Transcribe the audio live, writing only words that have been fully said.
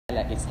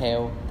là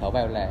exhale, thở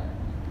vào là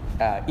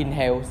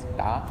inhale.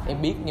 Đó,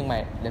 em biết nhưng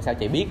mà làm sao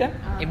chị biết á?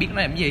 Em biết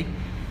nó làm cái gì?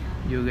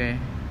 Yoga.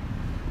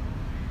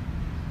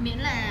 Miễn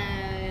là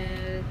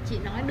chị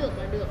nói được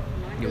là được.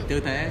 Dù tư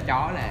thế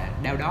chó là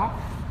đau đó.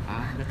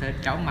 Tư thế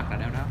chó mặt là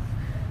đau đó.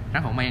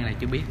 Rắn hổ mang là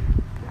chưa biết.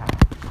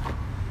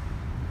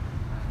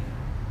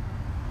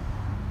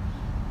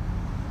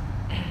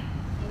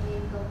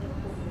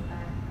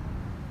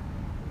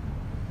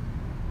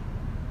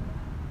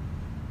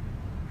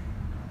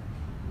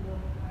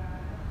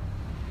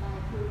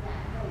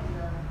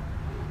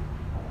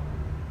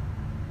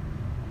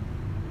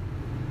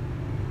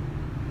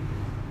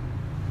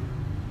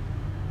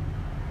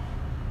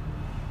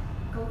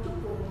 Cấu trúc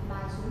của một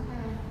bài số 2.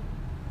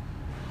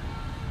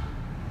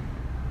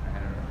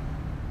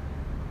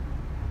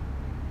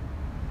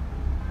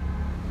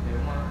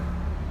 Đúng không?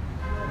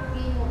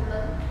 Ghi một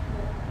lần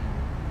một.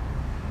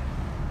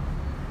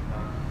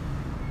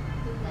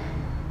 Thư giãn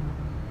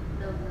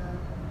đầu giờ.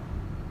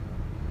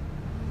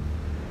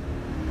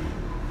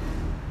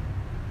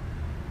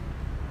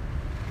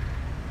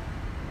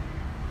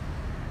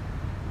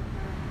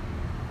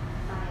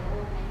 Bài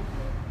ôm đánh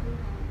thức thứ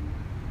hai.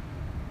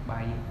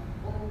 Bài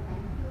Ôm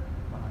đánh thức.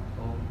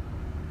 ôm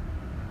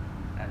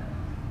đánh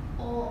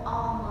O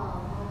O M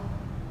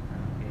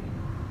M.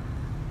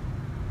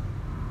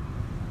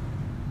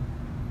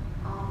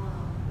 O M.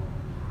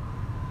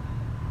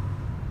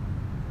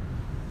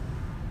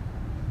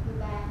 Thứ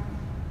ba,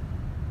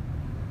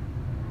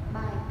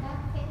 bài các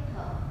phép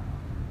thở.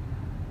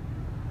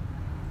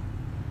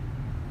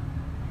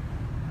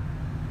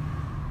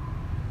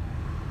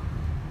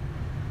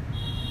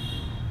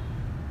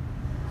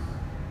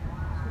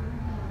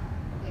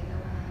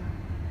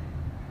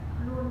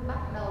 Luôn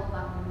bắt đầu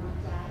bằng mũi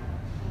trái,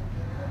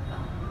 kết thúc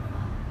bằng mũi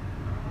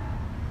phải.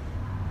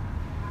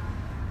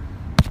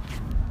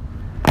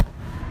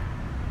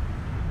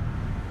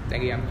 Đã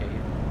ghi âm chị.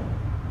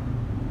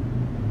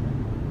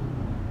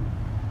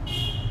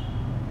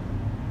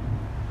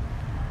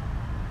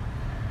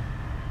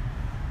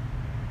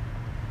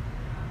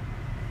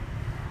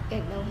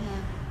 Gạch đầu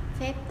hàng,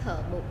 phép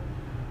thở bụng.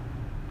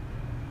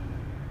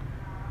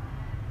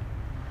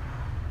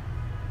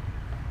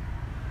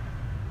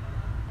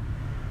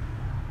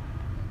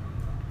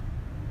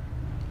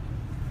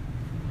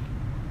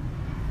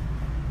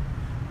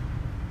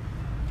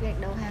 Gạch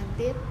đầu hàng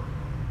tiếp,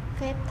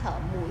 phép thở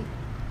mũi.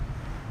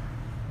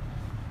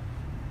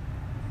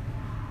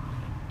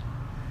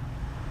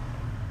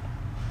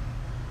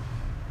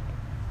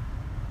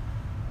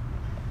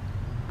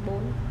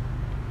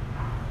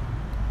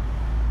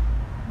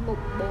 Mục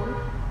 4,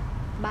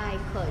 bài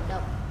khởi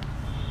động.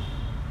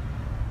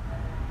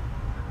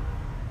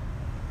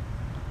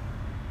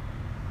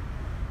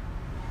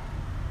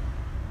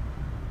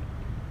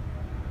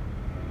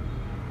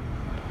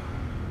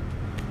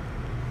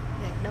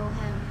 Gạch đầu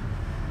hàng,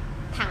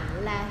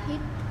 thẳng là hít,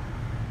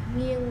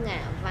 nghiêng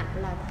ngả vặn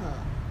là thở.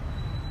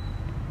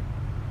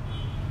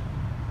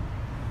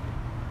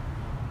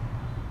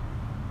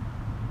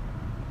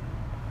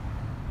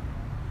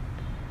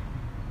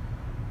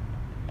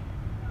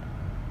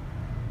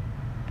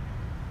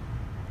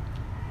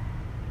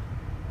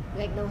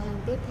 Gạch đầu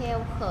hàng tiếp theo,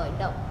 khởi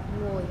động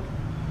ngồi.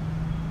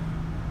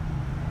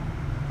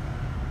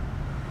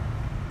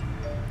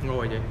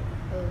 Ngồi vậy?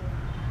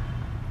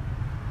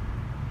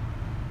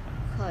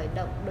 Khởi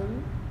động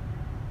đứng.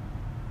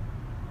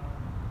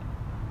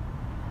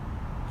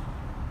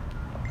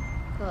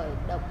 Khởi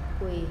động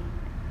quỳ.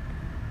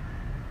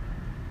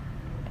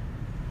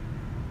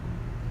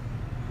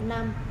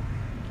 5,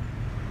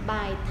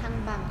 bài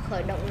thăng bằng,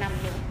 khởi động nằm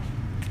nữa.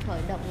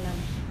 Khởi động nằm.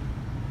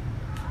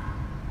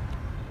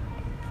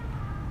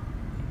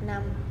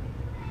 5,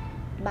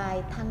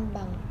 bài thăng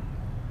bằng.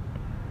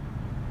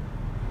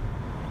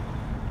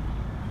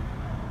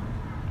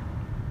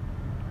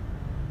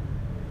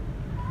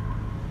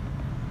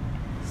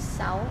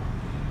 6,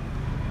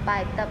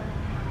 bài tập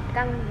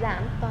căng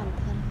giãn toàn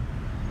thân.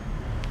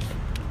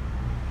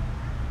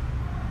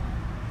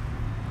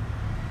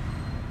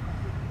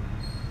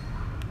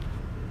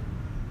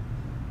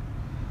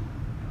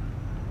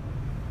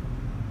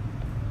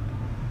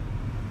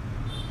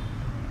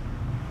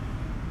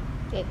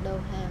 Gạch đầu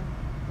hàng,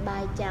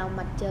 bài chào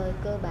mặt trời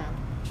cơ bản.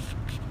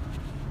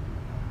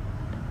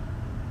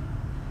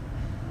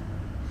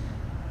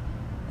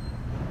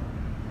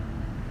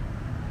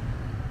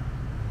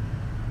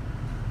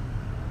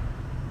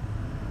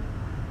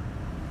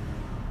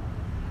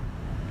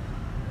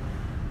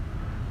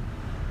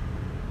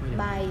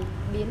 Bài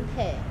biến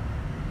thể.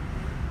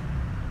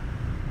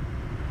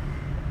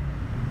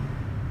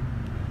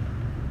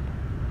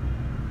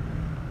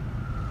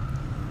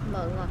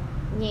 Mở ngoặc,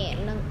 nhẹ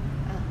nâng.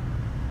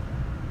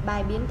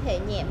 Bài biến thể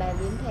nhẹ, bài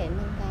biến thể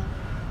nâng cao.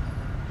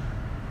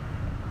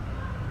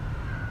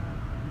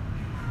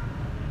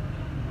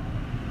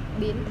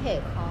 Biến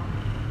thể khó.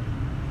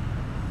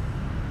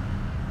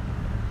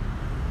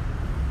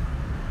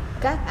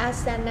 Các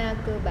asana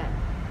cơ bản.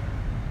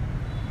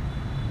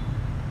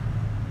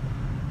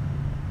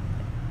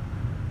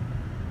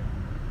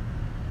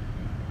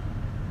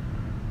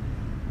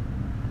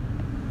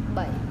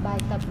 7. Bài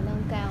tập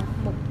nâng cao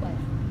mục 7.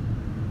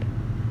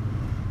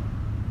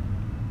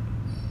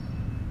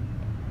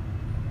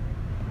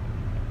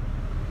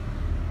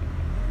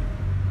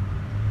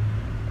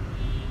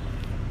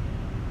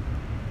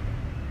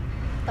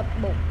 Tập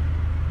bụng.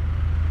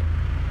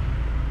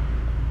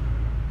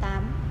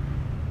 8.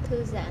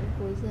 Thư giãn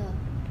cuối giờ.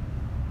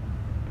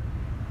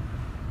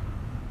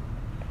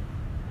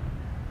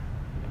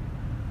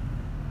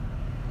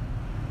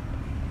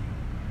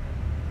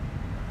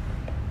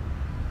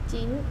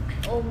 9.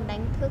 Ôm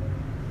đánh thức.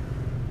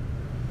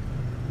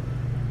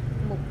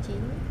 Mục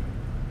 9.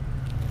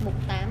 Mục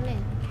 8 này,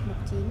 mục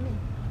 9 này.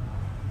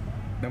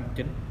 Đâu mục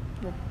 9?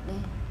 Mục đây.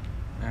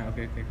 À ok.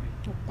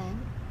 Mục 8.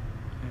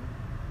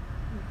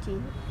 Mục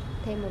 9.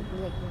 Thêm một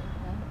dịch nữa.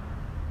 Đó.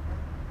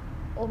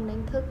 Ôm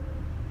đánh thức.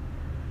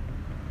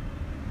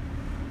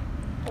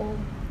 Ôm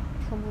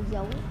không có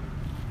dấu.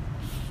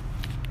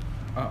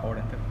 Ôm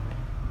đánh thức.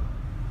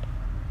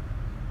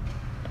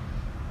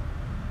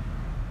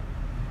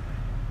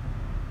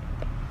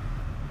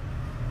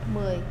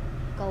 10.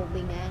 Cầu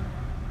bình an.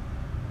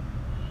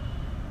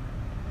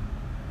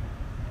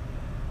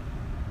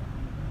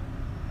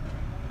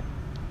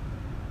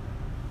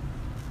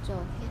 Rồi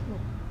hết mục.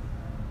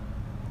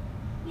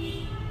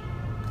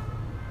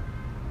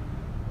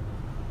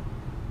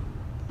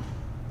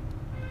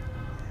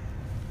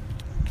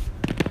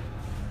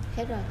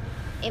 Hết rồi.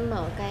 Em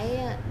mở cái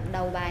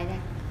đầu bài ra.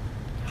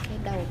 Cái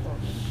đầu của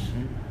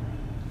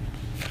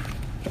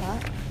đó.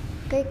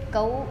 Cái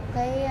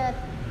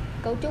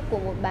cấu trúc của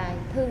một bài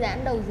thư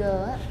giãn đầu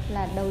giờ á,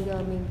 là đầu giờ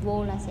mình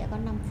vô là sẽ có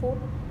 5 phút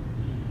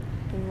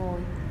mình ngồi.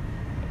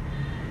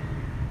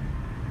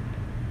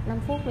 5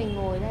 phút mình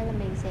ngồi đây là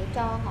mình sẽ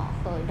cho họ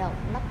khởi động,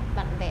 lắp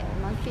vặn vẹo,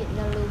 nói chuyện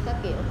giao lưu các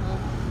kiểu hơn.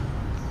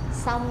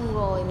 Xong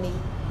rồi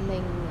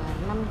mình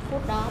 5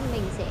 phút đó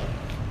mình sẽ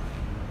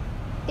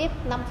tiếp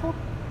 5 phút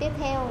tiếp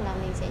theo là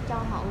mình sẽ cho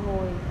họ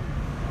ngồi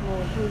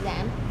thư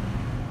giãn,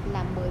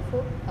 làm 10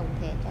 phút tổng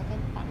thể cho cái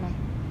bạn này.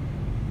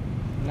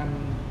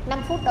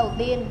 5 phút đầu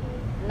tiên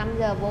 5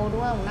 giờ vô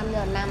đúng không? 5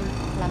 giờ 5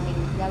 là mình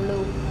giao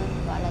lưu,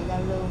 gọi là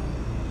giao lưu.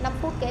 5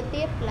 phút kế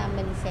tiếp là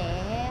mình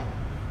sẽ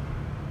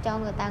cho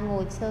người ta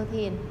ngồi sơ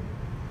thiền,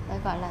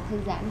 gọi là thư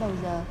giãn đầu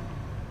giờ.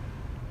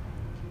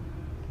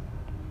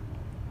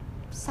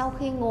 Sau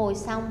khi ngồi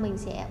xong mình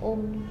sẽ ôm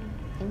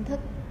đánh thức.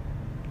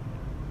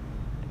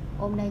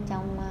 Ôm đây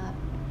trong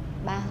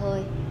 3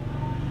 hơi.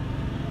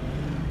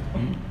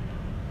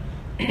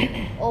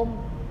 Ôm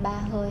 3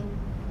 hơi.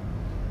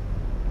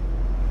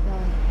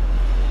 Rồi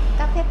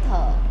các phép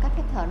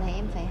thở này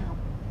em phải học,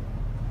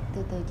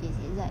 từ từ chị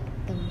sẽ dạy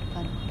từng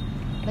phần.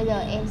 Bây giờ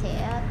em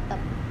sẽ tập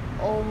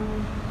ôm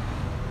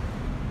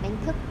đánh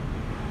thức.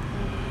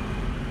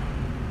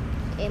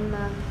 Em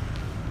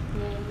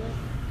nghe nhé.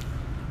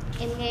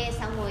 Em nghe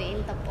xong rồi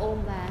em tập ôm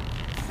và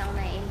sau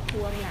này em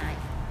thu âm lại.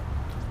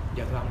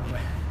 Dạ thưa ông.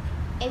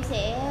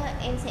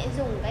 Em sẽ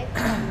dùng cái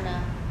phần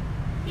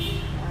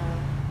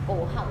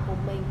cổ họng của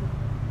mình,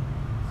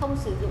 không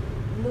sử dụng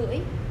lưỡi.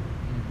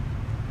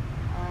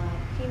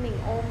 Khi mình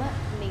ôm á,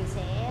 mình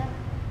sẽ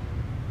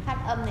phát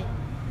âm này.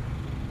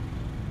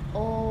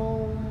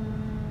 Ôm.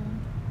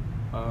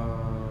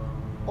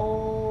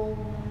 Ôm.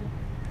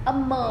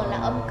 Âm M là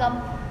âm câm,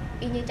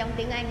 y như trong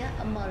tiếng Anh á,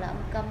 âm M là âm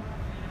câm.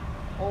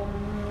 Ôm.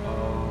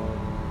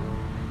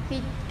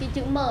 Khi cái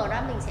chữ M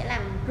đó mình sẽ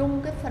làm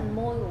rung cái phần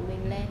môi của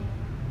mình lên,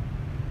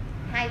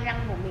 hai răng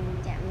của mình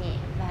chạm nhẹ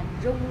và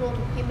rung luôn.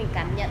 Khi mình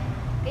cảm nhận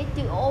cái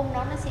chữ ôm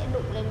đó, nó sẽ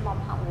đụng lên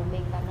vòng họng của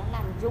mình và nó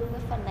làm rung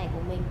cái phần này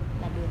của mình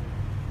là được.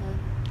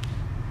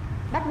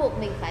 Bắt buộc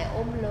mình phải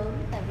ôm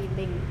lớn, tại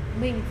vì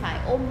mình phải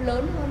ôm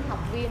lớn hơn học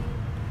viên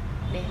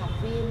để học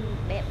viên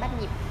để bắt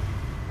nhịp.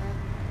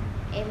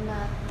 Em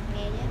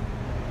nghe nhé.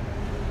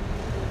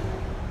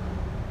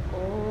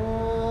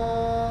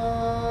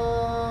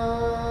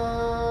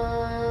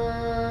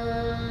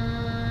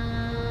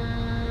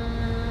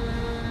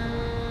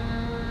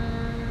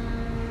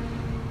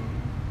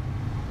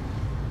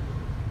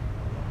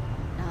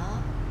 Đó.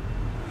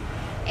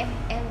 Em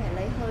phải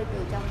lấy hơi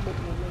từ trong bụng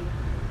của mình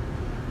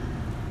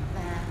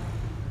và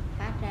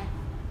phát ra.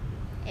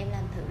 Em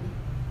làm thử đi.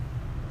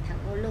 Thẳng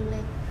cổ lưng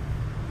lên.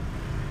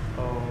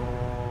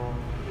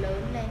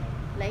 Lớn lên.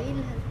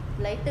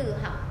 Lấy từ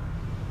họng.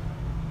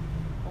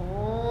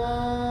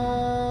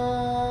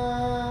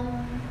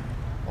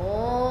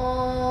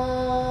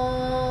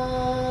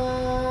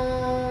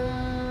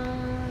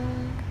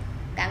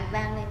 Càng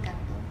vang lên càng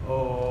tốt.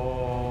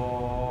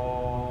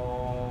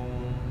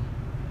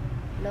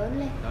 Lớn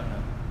lên.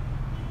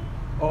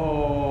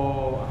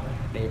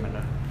 Đem anh đó.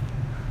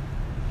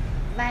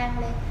 Vang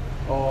lên.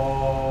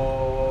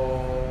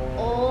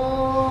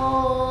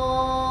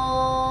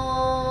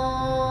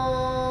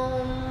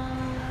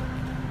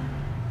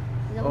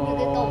 Giống như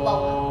cái cầu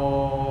vồng.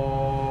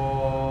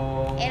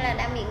 Em là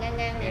đang bị ngang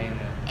ngang này.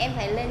 Em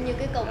phải lên như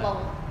cái cầu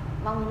vồng,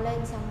 vòng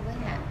lên xong với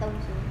hạ tông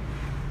xuống.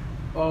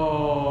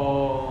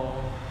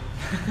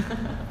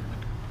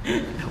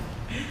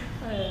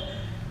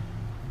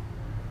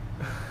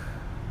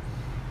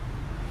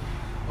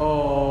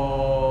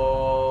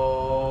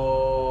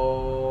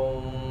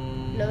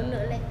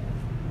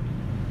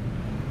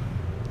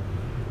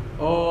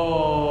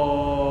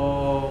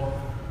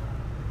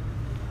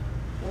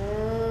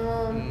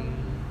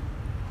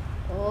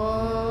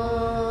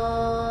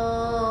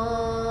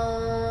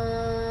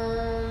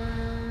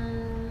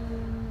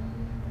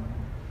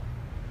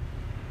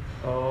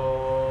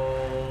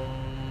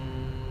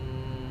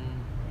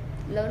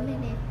 lớn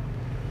lên em.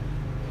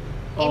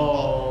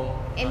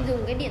 Em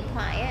dùng cái điện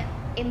thoại á,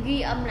 em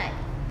ghi âm lại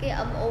cái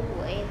âm ôm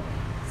của em,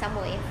 xong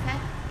rồi em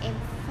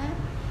phát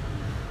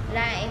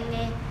ra em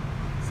nghe,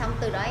 xong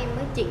từ đó em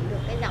mới chỉnh được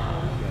cái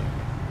giọng của mình.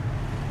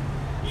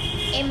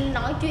 Em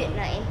nói chuyện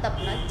là em tập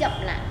nó chậm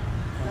lại.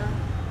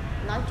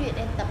 Nói chuyện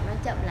em tập nó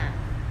chậm lại,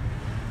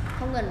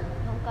 không cần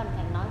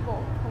phải nói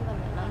vội, không cần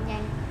phải nói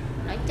nhanh,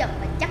 nói chậm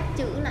và chắc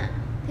chữ là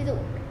thí dụ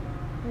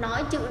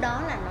nói chữ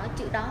đó là nói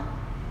chữ đó,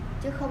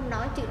 chứ không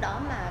nói chữ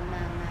đó mà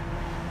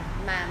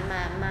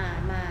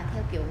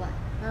theo kiểu vậy.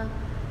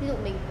 Thí dụ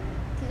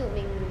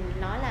mình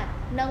nói là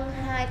nâng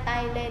hai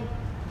tay lên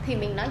thì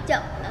mình nói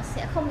chậm nó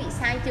sẽ không bị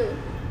sai chữ,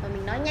 mà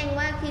mình nói nhanh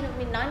quá, khi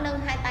mình nói nâng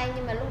hai tay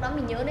nhưng mà lúc đó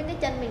mình nhớ đến cái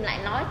chân mình lại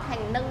nói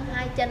thành nâng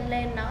hai chân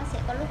lên, nó sẽ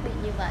có lúc bị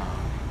như vậy.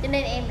 Cho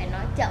nên em phải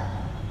nói chậm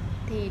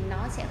thì nó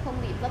sẽ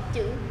không bị vấp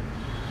chữ,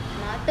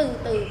 nói từ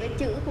từ cái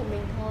chữ của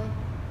mình thôi,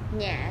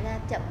 nhả ra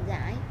chậm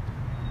rãi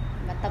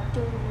và tập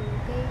trung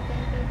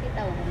cái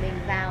đầu của mình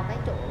vào cái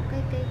chỗ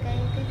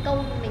cái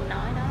câu mình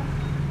nói đó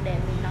để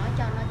mình nói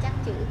cho nó chắc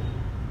chữ.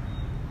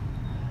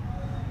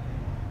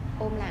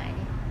 Ôm lại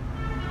đi.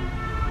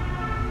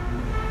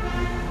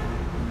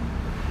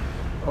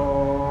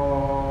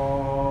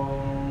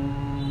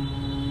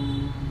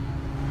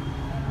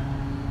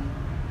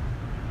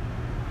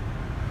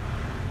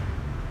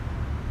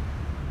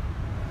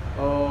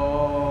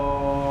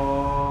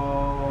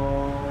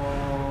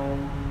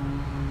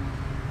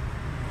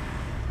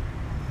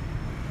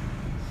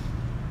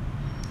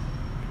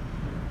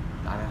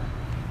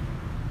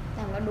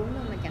 Nó đúng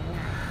rồi mà chẳng lại.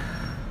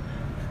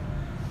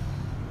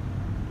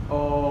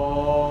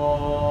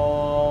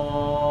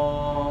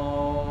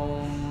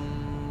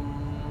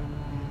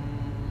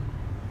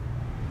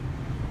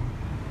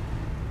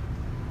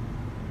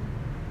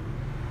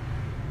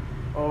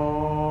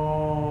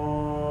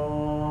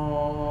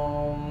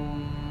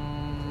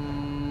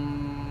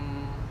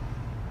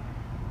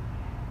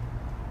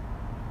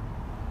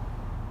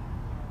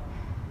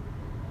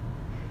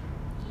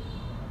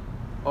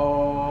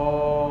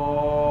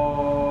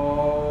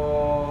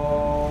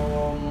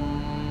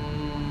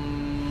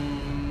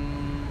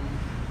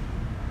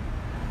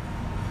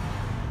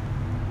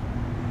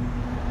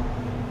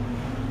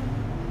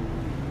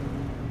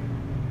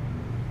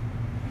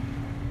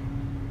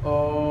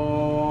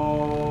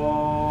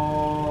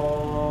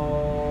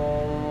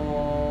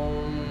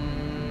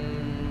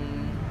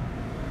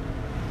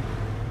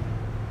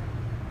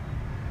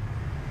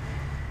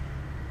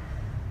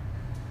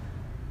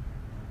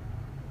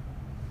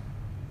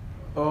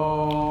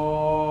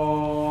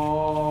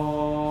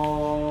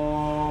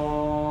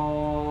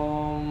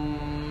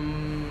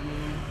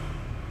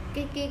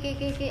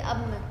 Cái âm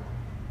này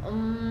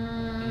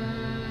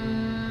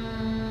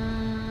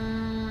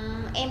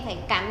em phải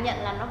cảm nhận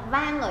là nó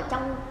vang ở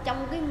trong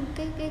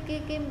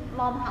cái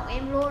mồm họng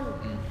em luôn.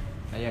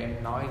 Nãy giờ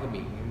em nói cái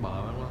miệng em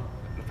bờ đúng không?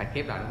 Phải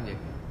khép lại đúng không vậy?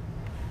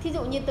 Thí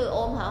dụ như từ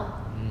ôm hả không?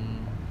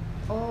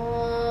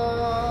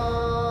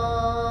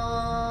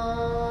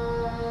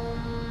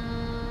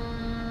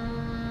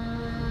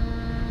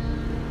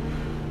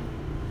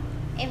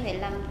 Em phải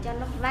làm cho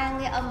nó vang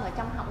cái âm ở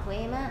trong họng của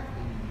em á.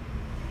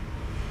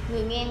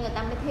 Người nghe người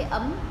ta mới thấy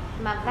ấm,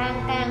 mà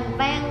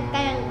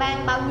càng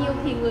vang bao nhiêu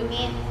thì người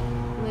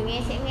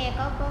nghe sẽ nghe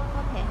có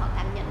thể họ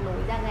cảm nhận nổi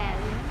da gà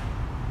luôn.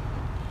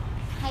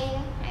 Hay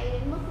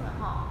đến mức là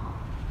họ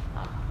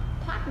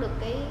thoát được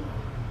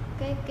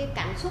cái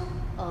cảm xúc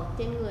ở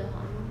trên người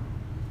họ luôn.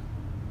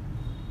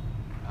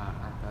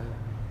 Anh tới.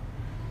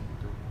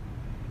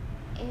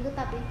 Em cứ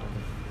tập đi.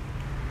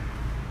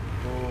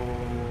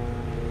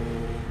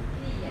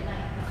 Cái gì vậy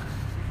này?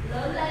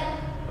 Lớn lên.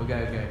 Ok.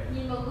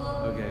 Nhìn vào gương.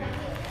 Ok.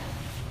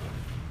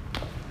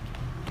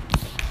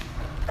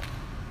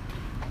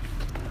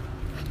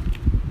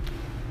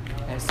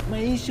 As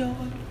mây trôi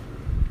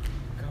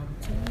còn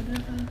thơ đó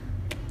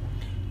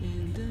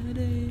in the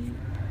day.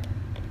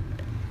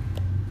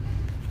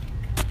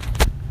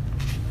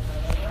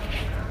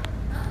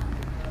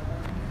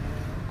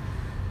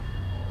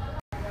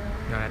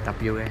 Rồi tập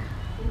yoga.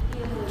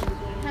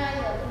 2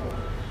 giờ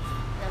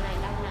giờ này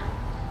đau nặng.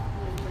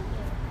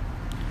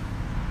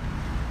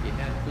 Vậy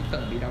nên cứ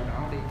từng đi đâu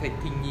đó đi, thì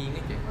thiên nhiên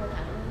ấy chị.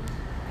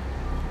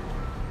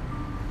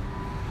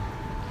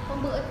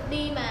 Hôm bữa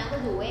đi mà có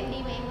rủ em đi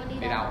mà em có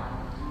đi đâu?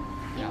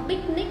 Đi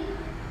picnic.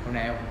 Hôm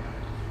nào?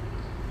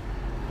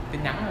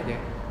 Tin nhắn rồi chị.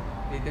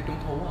 Đi tới Trung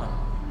Thu hả?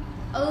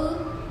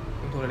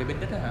 Trung Thu là đi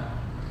picnic đó hả?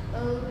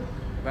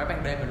 Và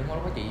ban đêm mà đúng không?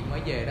 Lúc đó chị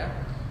mới về đó.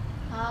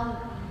 Không,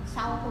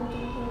 sau hôm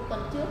Trung Thu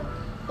tuần trước,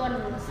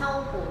 tuần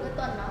sau của cái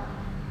tuần đó.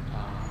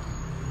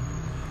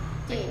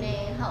 Chị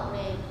này, Hậu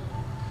này,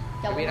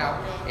 chồng biết đâu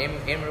này,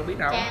 em đâu biết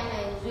đâu. Trang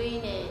này,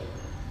 Duy này,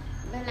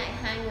 với lại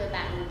 2 người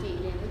bạn của chị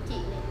này với chị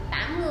này,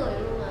 8 người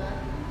luôn mà.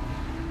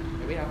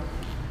 Em biết đâu.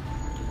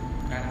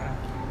 Ai nói đâu?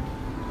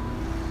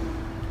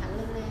 Thẳng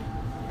lưng lên.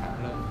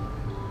 Thẳng lưng.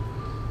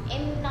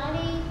 Em nói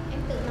đi,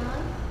 em tự nói.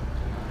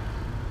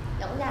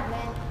 Dõng dạc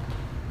lên.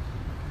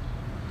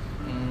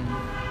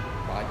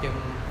 Bỏ chân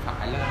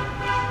phải lên.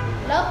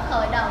 Lớp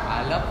khởi đầu.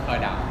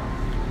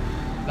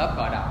 Lớp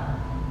khởi đầu.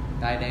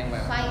 tay đen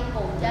vào, xoay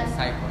cổ chân,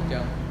 xoay cổ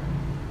chân.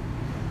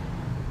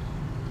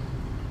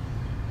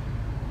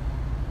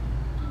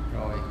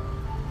 Rồi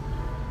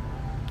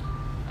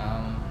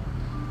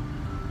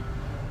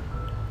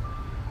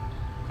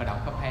khởi động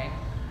khớp háng,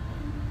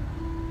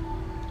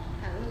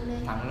 thẳng lưng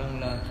lên. thẳng lưng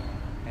lên.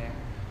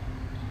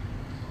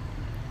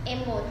 Em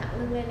ngồi thẳng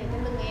lưng lên này,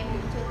 cái lưng em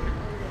cũng chưa thẳng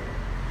lên được.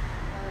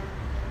 Rồi.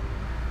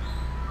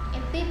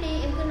 Em tiếp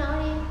đi, em cứ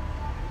nói đi.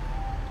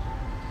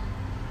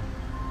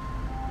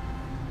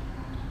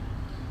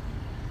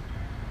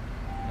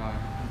 Rồi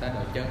chúng ta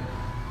đổi chân.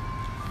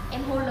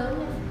 Em hô lớn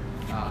lên.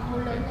 Em hô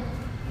lớn lên.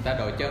 Chúng ta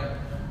đổi chân.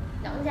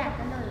 Rõ ràng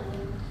cái lời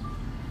mình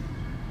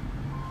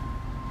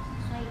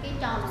xoay cái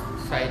tròn,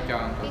 Xoay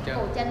tròn cái chân.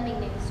 cổ chân mình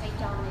này, xoay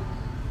tròn này,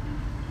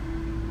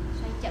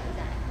 xoay chậm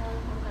rãi thôi,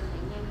 không cần phải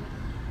nhanh.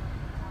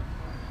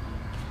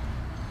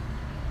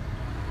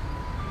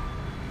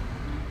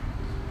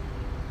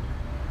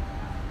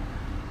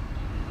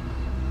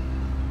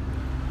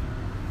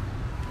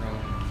 Rồi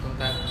chúng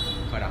ta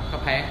khởi động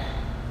khớp háng.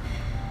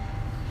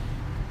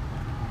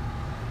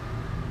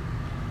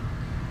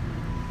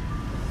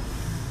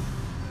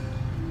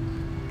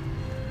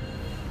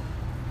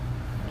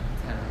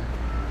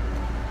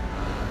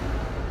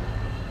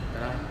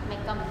 Mày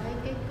cầm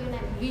cái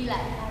này ghi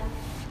lại thôi.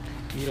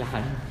 Ghi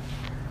lại.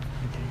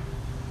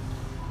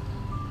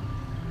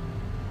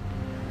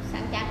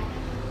 Sáng chắn.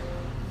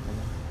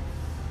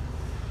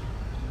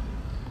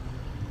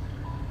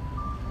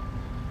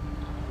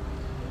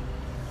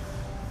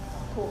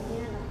 Thuộc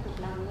nha, nó thuộc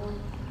lòng luôn.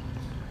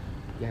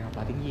 Dạ học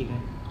lại tiếng Việt này.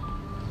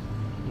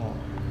 1.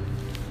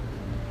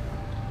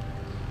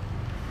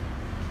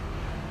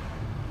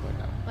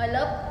 Ở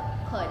lớp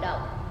khởi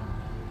động,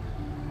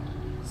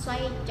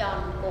 xoay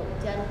tròn cổ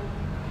chân,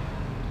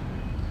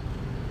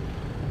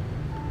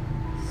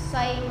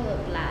 xoay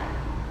ngược lại,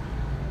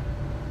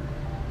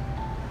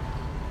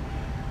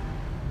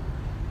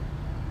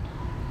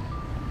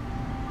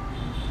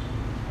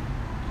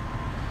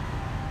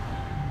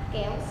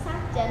 kéo sát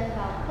chân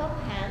vào khớp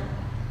háng,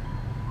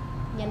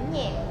 nhấn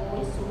nhẹ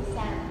gối xuống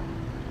sàn,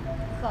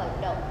 khởi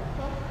động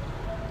khớp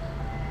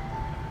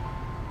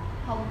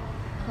hông,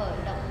 khởi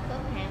động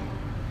khớp háng,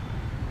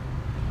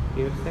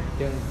 Kéo sát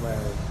chân vào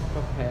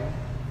khớp háng.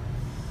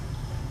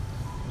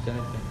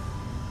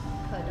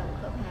 khởi động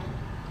khớp háng.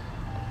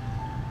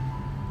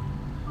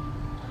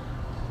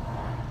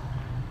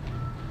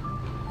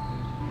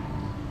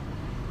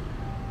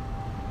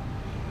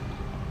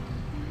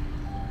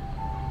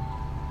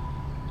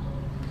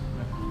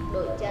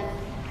 Đổi chân.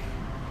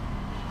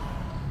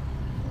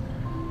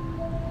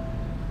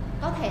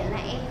 Có thể là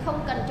em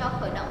không cần cho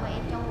khởi động mà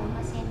em cho ngồi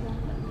hoa sen luôn.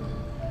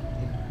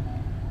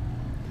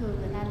 Thường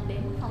người ta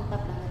đến phòng tập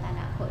là người ta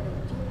đã khởi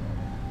động trước,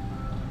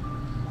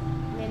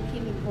 nên khi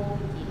mình vô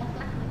mình chỉ lắc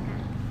lắc thôi hả.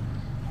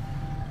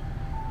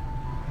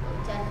 Đổi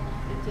chân,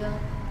 được chưa?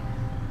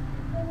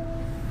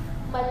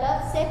 Mà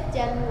lớp xếp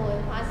chân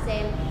ngồi hoa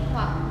sen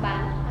hoặc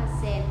bán hoa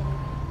sen.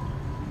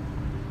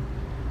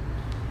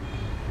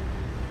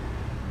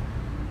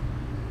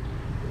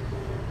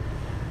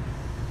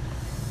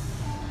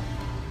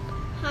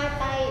 Hai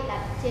tay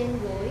đặt trên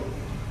gối,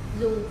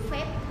 dùng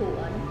phép thủ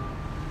ấn.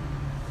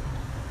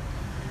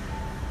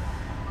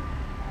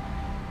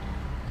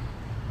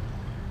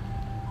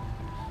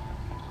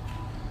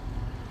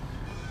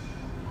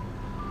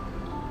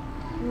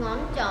 Ngón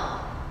trỏ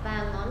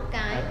và ngón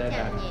cái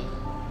chạm nhẹ.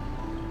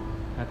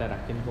 Hai tay đặt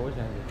trên gối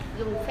ra vậy.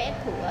 Dùng phép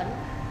thủ ấn.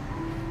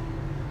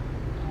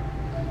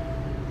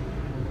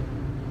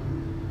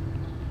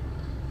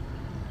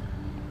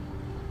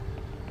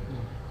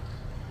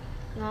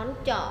 Ngón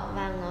trỏ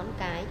và ngón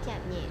cái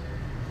chạm nhẹ.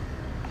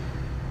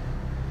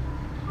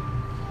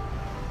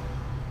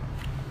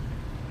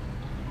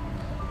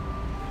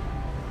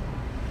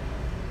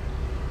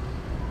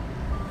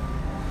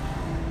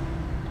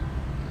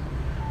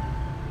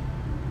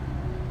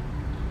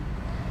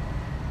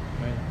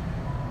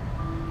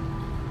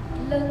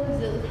 Lưng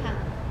giữ thẳng.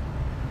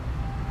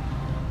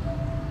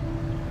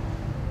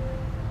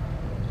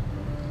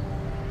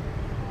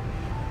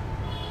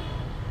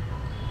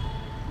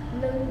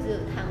 Lưng giữ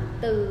thẳng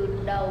từ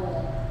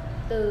đầu,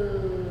 từ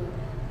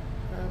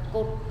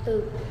cột,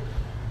 từ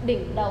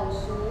đỉnh đầu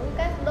xuống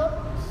các đốt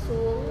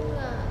xuống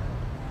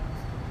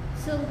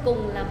xương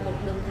cùng là một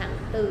đường thẳng,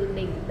 từ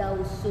đỉnh đầu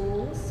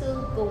xuống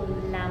xương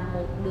cùng là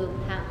một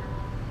đường thẳng.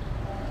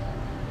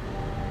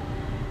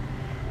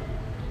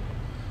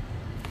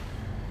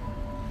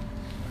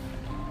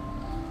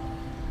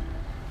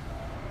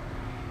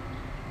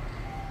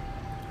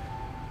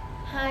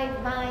 Hai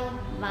vai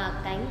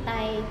và cánh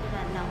tay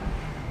thả lỏng.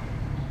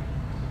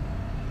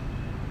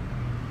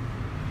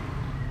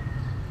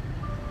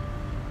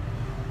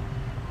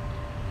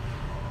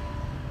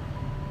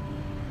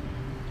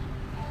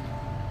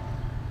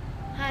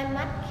 Hai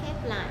mắt khép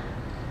lại.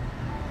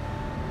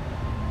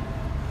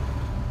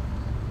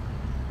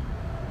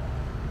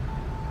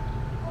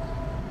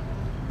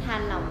 Thả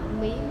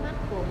lỏng mí mắt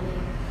của mình.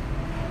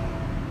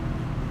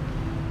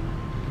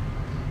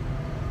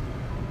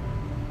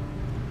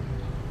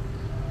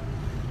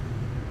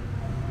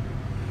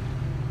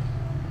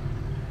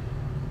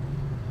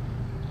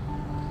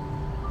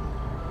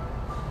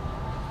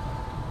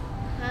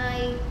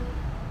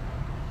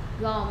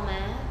 Gò má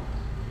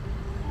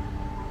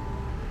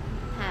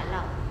thả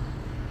lỏng,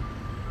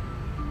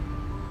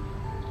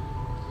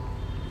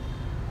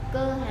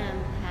 cơ hàm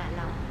thả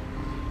lỏng,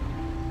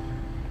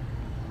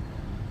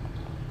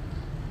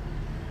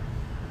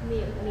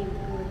 miệng mỉm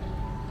cười.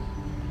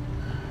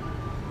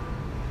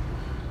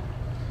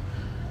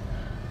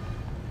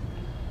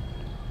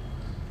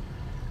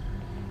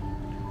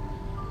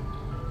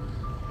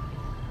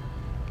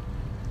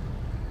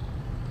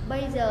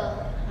 Bây giờ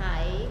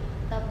hãy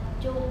tập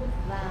trung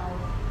vào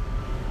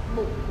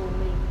bụng của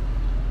mình.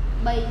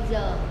 Bây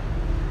giờ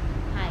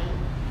hãy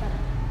tập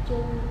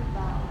trung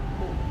vào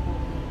bụng của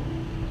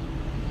mình.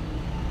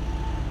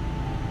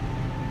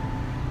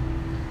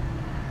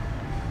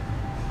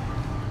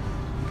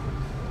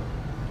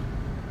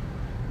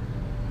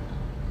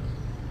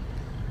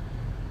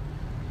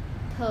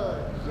 Thở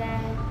ra,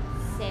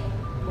 xẹp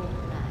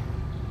bụng lại.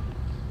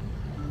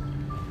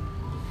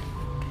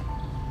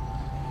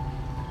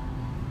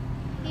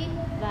 Hít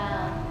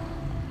vào,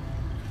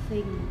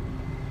 phình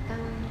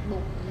căng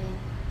bụng lên.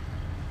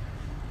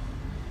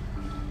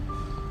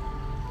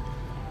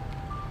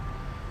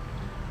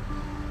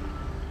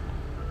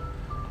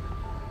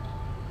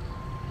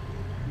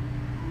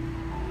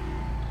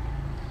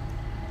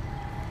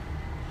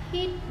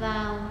 Hít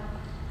vào.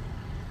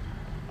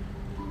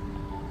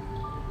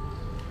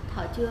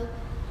 Thở chưa?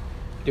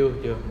 Chưa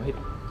mà hít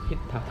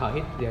thở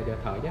hít giờ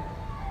thở chứ.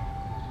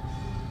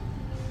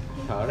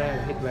 Thở ra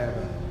hít vào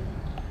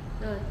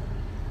rồi.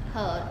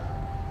 Thở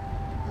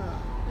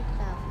hít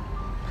vào,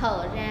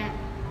 thở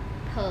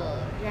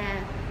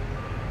ra,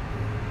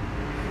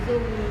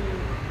 dùng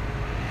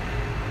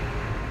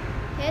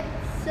hết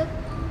sức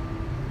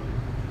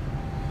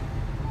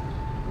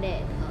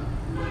để thở.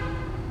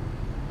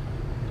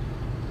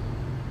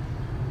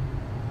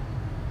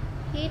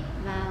 Hít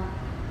vào,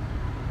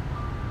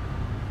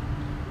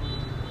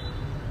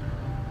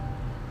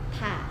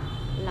 thả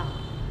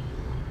lỏng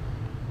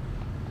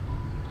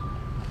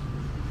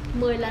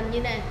 10 lần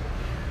như này.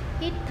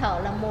 Hít thở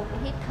là một,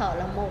 hít thở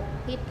là một,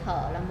 hít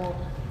thở là một.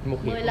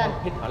 10 lần.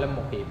 Hít thở là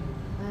 1 hiệp.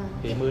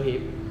 Thì 10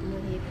 hiệp.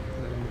 10 hiệp.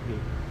 1 hiệp.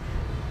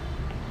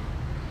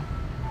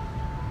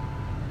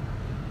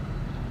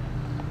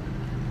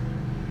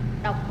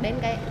 Đọc đến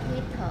cái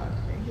hít thở,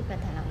 hít và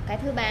thả lỏng. Cái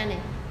thứ ba này,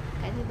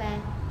 cái thứ ba.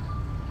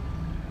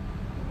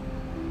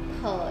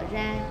 Thở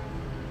ra,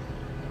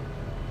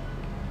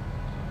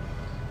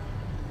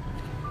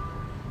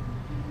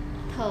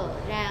 thở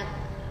ra,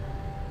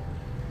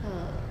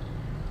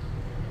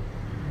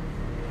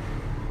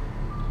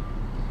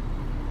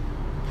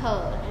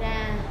 thở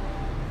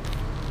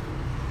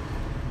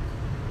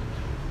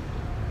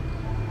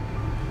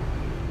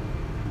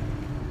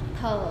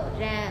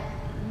ra,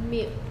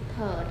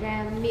 thở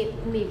ra,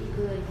 miệng mỉm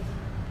cười.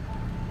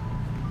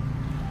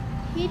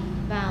 Hít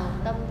vào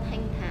tâm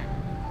thanh thản.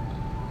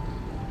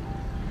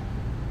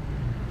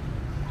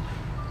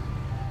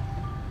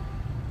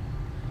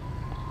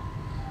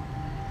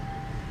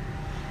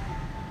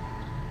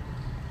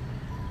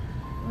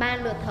 Ba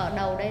lượt thở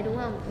đầu đây đúng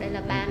không? Đây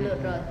là 3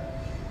 lượt rồi.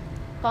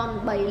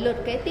 Còn 7 lượt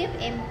kế tiếp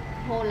em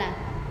hô là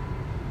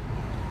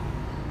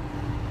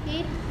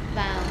hít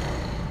vào,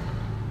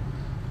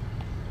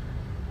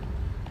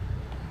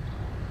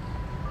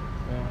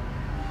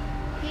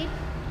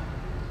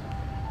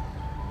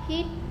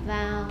 hít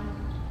vào,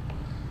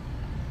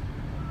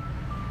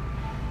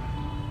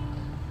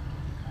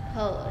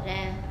 thở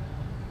ra.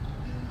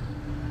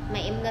 Mà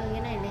em ngân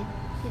cái này lên.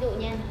 Ví dụ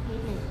nha, hít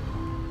này.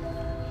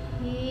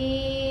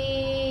 Hít,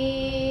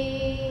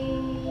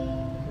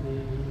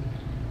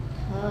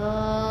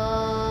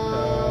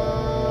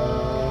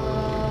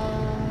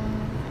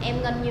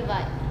 em ngân như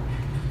vậy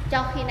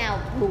cho khi nào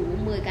đủ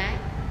 10 cái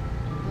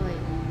rồi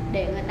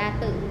để người ta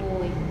tự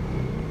ngồi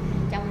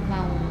trong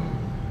vòng.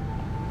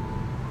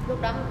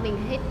 Lúc đó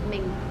mình hít,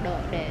 mình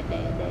đợi để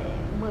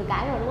 10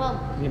 cái rồi đúng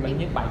không? Nhưng mình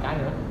hít 7 cái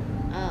nữa.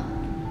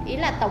 Ý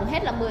là tổng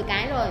hết là 10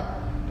 cái rồi.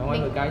 Tổng hết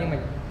 10 cái nhưng mà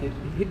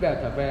hít vào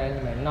thở ra,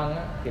 nhưng mà nâng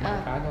á thì 7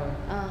 cái thôi.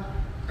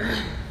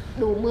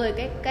 Đủ 10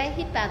 cái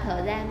hít vào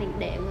thở ra, mình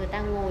để người ta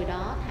ngồi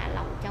đó thả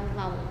lỏng trong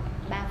vòng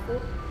 3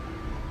 phút.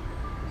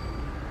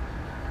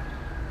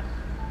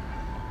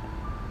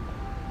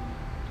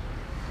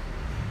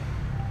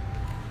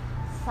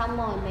 Xong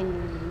rồi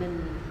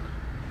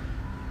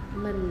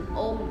mình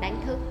ôm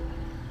đánh thức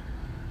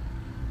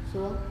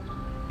xuống.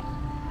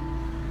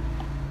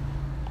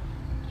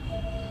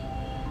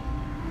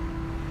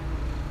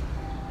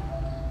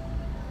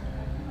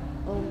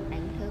 Ôm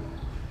đánh thức.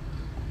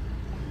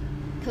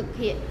 Thực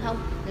hiện không,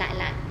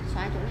 lại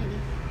xóa chỗ này đi.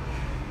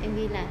 Em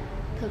ghi là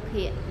thực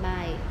hiện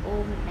bài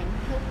ôm đánh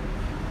thức.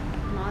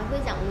 Nói với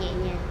giọng nhẹ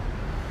nhàng,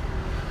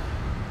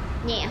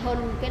 nhẹ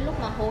hơn cái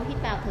lúc mà hô hít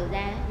vào thở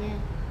ra nha.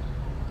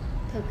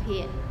 Thực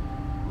hiện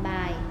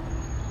bài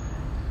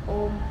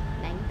ôm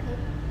đánh thức.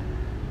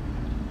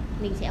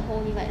 Mình sẽ hô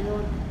như vậy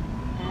luôn.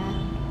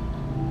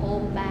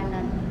 Ôm 3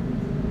 lần.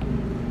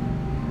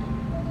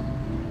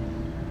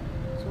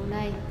 Xuống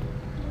đây.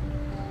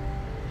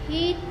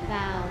 Hít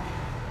vào,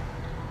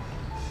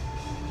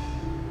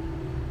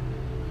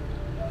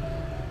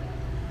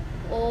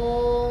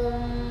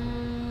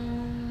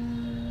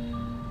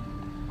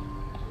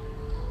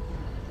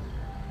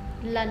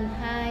 lần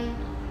 2.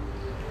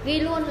 Ghi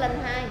luôn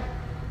lần 2.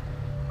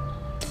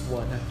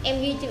 Quên rồi.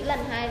 Em ghi chữ lần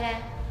 2 ra.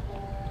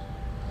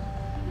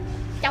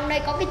 Trong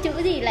đây có cái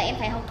chữ gì là em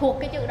phải học thuộc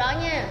cái chữ đó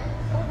nha.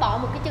 Không bỏ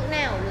một cái chữ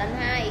nào. Lần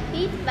 2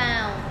 hít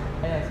vào.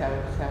 Thế là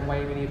sao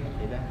quay video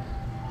vậy đó?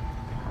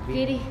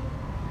 Ghi đi.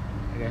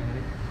 Ok.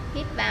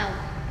 Hít vào.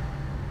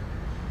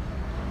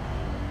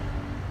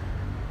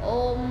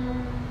 Ôm.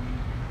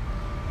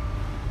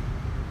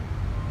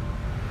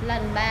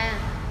 Lần 3.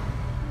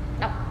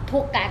 Đọc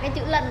thuộc cả cái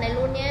chữ lần này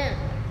luôn nha.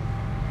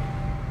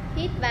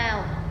 Hít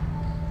vào.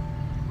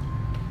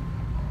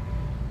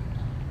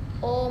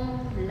 Ôm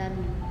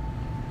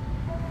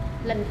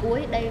lần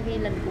cuối. Đây ghi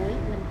lần cuối.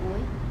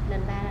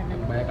 Lần 3 là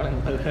lần 3 có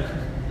lần 4.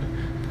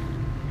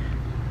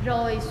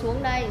 Rồi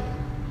xuống đây.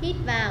 Hít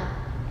vào.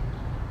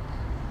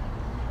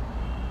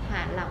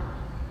 Thả lỏng.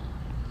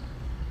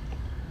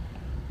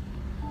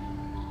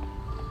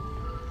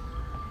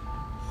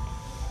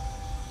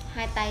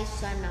 Hai tay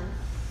xoa nóng.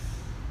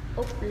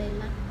 Úp lên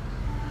mắt.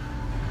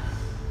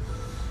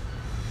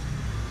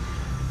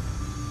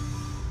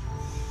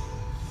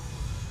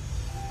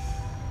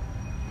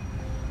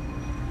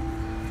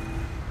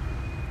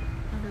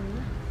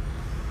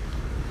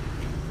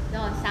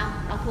 Rồi xong.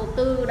 Đọc thuộc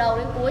từ đầu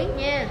đến cuối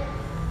nha.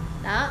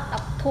 Đó,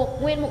 đọc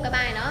thuộc nguyên một cái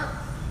bài đó.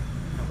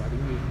 Học bài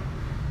tiếng gì?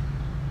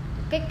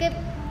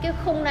 Cái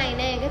khung này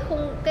nè,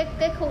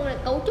 cái khung này,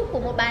 cấu trúc của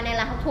một bài này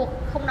là học thuộc,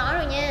 không nói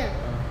rồi nha.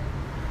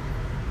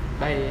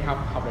 Đây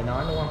học để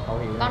nói đúng không? Cậu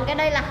hiểu. Còn cái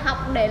đây là học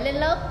để lên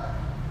lớp.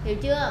 Hiểu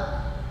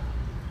chưa?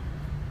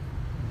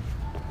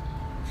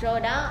 Rồi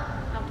đó,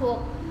 học thuộc.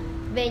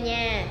 Về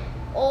nhà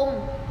ôm.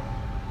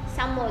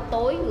 Xong rồi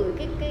tối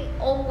gửi cái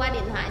ôm qua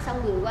điện thoại,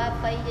 xong gửi qua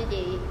Face cho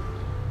chị.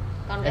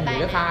 Còn Em cái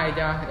gửi bài cái này file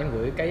cho, em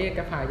gửi cái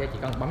file cho chị,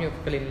 cần bấm vô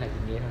cái link là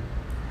chị nghe thôi.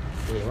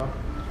 Chị hiểu không?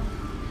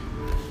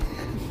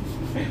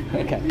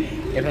 Ok.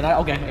 Em phải nói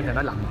ok, em phải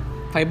nói lầm.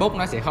 Facebook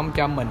nó sẽ không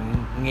cho mình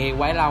nghe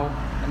quá lâu,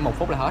 1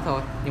 phút là hết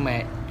thôi. Nhưng mà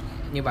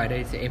như vậy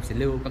đây em sẽ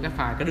lưu có cái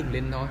file, có đường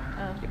link thôi.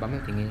 Chị bấm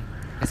cho chị nghe.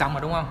 Là xong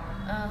rồi đúng không?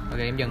 Ok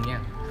em dừng nha.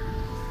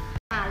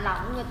 Thả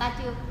lỏng, người ta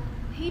chưa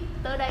hít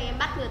tới đây em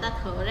bắt người ta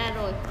thở ra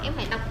rồi. Em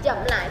phải đọc chậm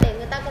lại để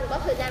người ta còn có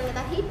thời gian người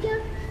ta hít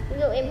chứ. Ví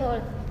dụ em thôi.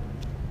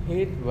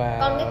 Hít vào.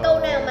 Còn cái câu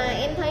nào mà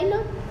em thấy nó,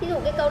 ví dụ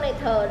cái câu này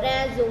thở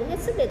ra, dùng hết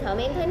sức để thở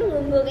mà em thấy nó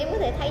ngược, em có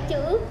thể thay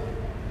chữ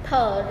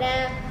thở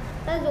ra,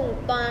 ta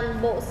dùng toàn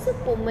bộ sức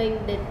của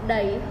mình để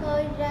đẩy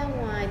hơi ra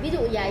ngoài. Ví dụ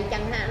vậy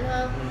chẳng hạn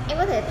ha. Em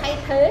có thể thay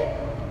thế.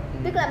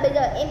 Tức là bây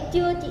giờ em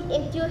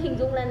chưa hình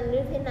dung là như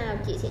thế nào,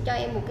 chị sẽ cho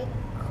em một cái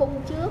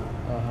khung trước.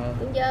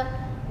 Đúng chưa?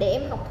 Để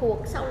em học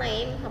thuộc, sau này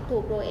em học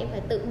thuộc rồi em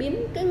phải tự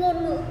biến cái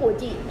ngôn ngữ của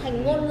chị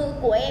thành ngôn ngữ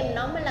của em,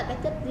 nó mới là cái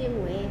chất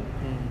riêng của em.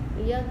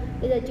 Đúng chưa?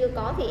 Bây giờ chưa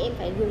có thì em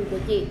phải dùng của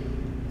chị.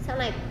 Sau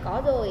này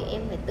có rồi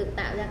em phải tự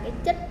tạo ra cái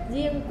chất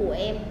riêng của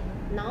em,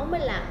 nó mới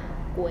là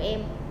của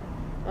em.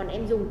 Còn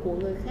em dùng của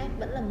người khác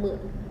vẫn là mượn.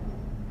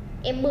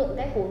 Em mượn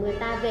cái của người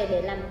ta về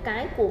để làm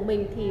cái của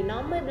mình thì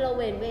nó mới lâu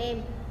bền với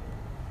em.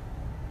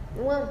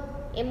 Đúng không?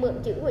 Em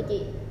mượn chữ của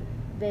chị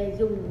về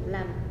dùng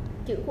làm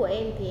chữ của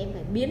em thì em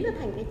phải biến nó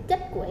thành cái chất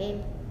của em.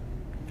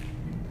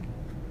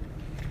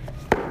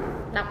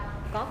 Đọc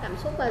có cảm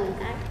xúc vào gì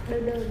cái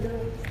đơ.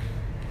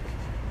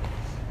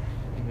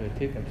 Người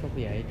thiếu cảm xúc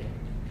vậy.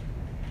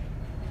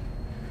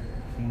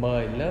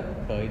 Mời lớp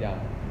khởi động.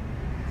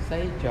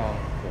 Xoay tròn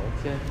cổ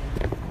chân.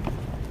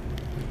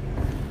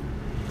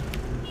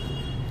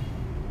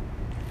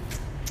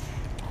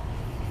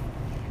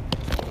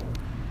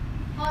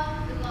 Thôi,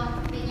 được rồi,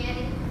 về nhà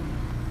đi.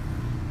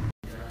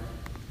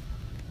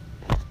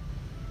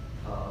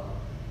 Thở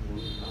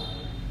mũi phải,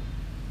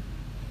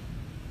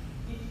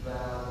 hít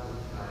vào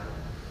mũi phải,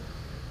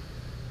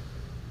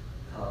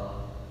 thở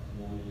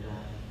mũi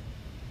trái,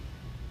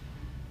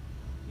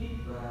 hít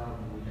vào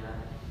mũi trái,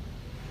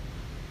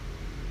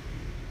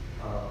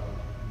 thở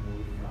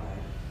mũi phải,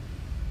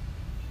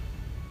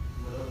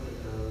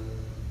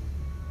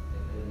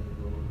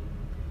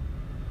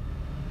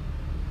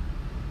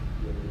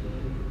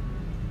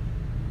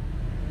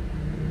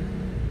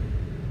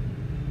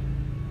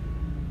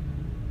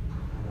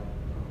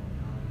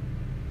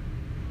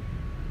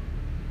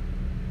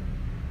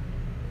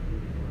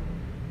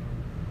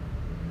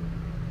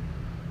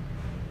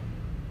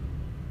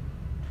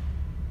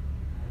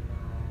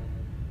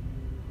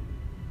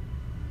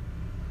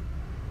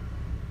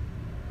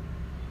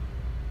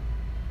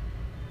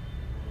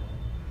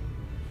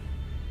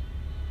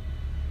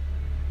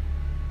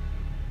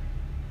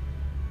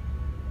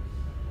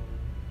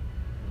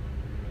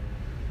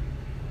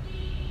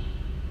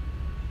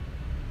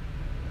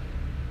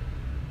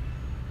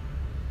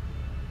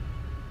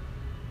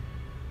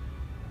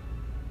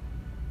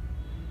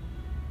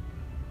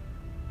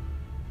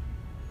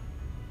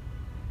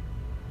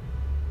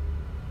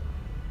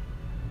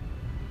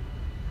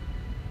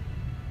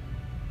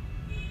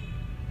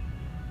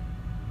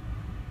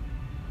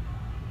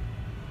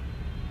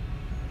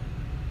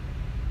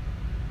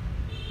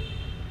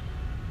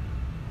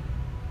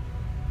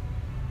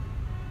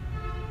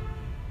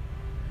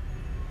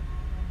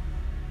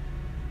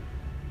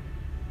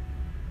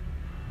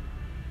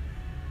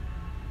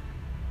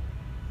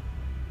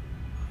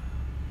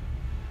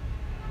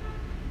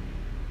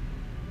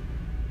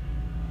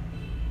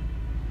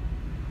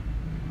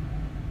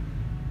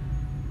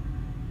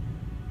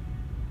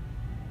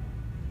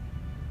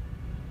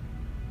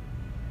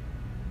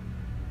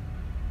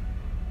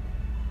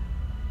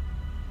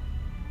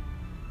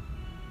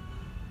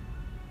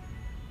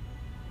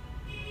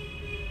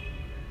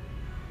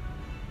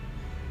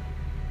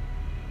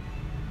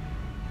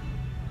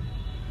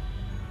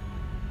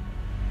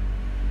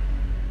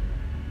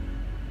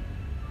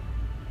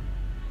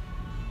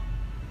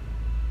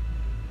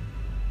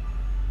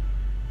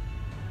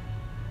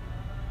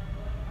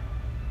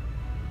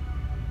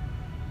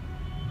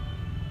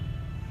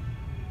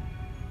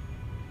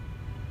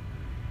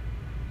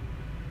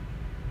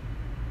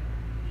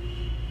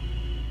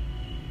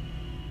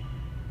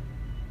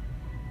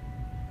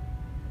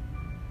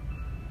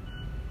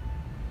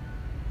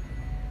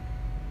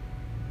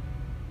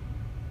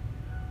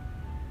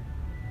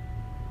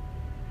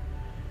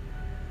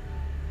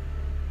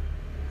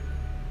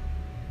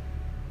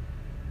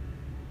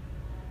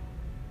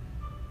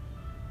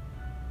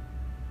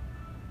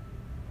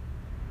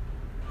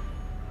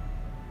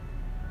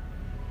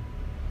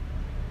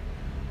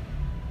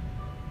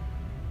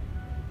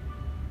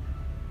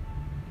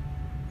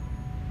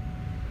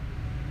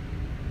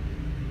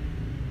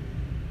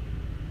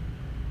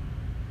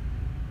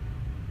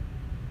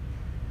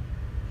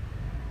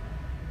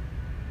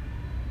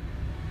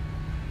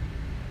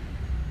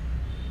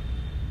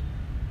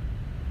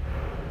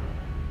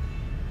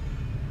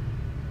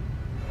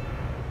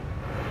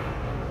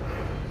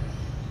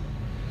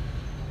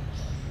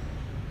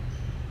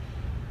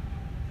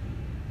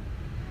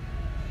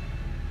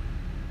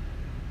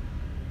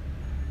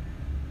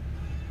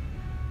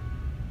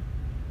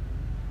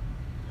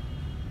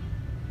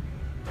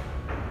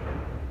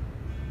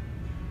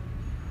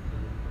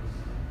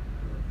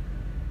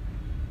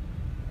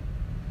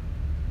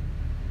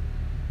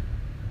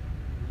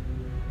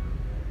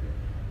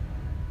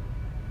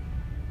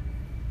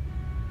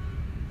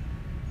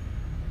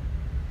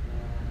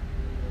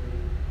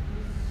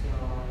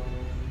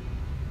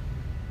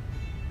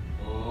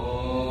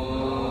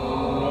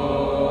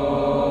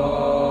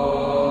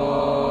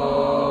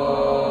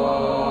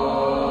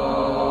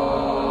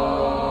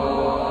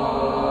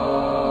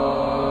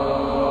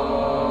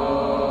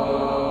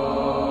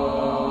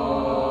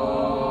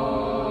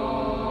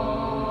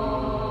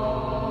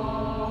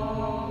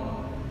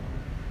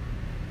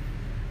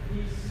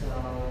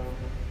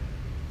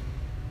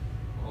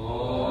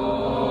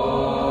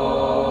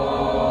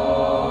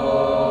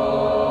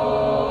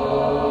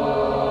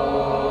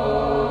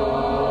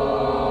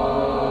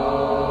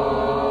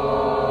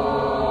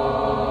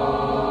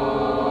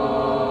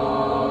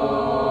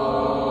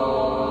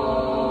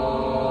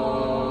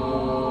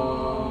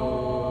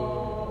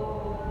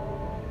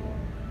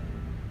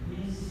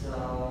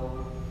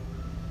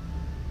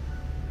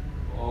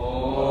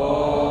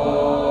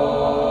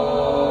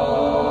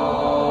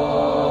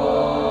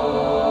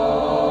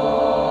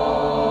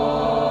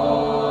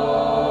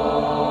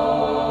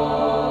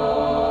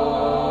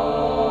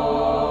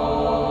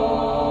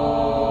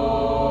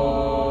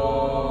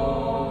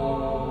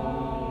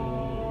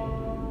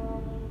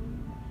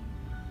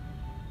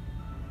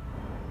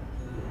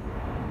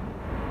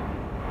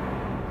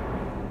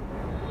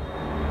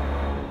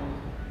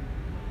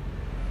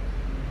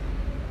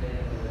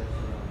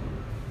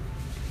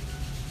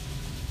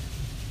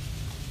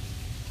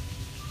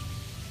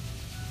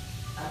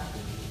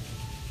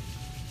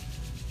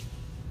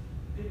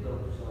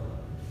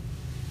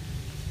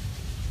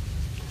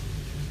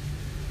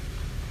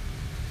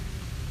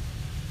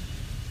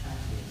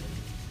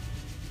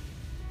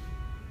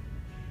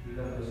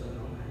 Gập người xuống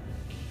nóng này.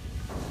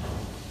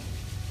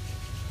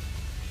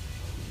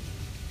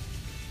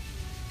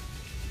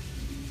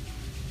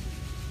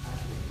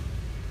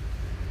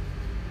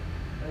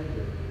 Đây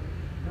được.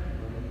 Mắt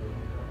của mình cũng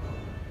có đầu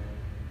này.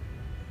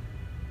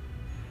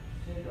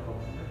 Xe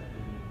đầu mắt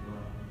của mình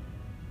vâng.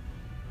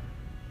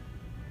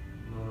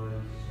 Mời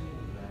xuống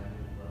lại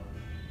một vâng.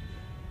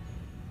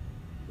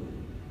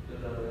 Từ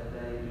đầu đến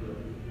đây vừa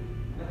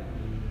mắt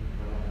nhìn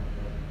và làm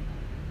vâng.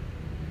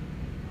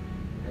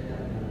 Hãy đặt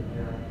mình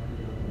ra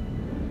khi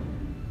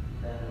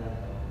đang là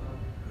tổ cấp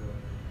rồi.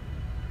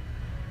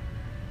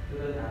 Từ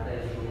đây thả tay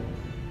xuống,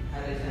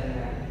 hai tay sang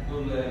ngang,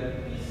 vươn lên,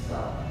 hít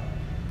sâu.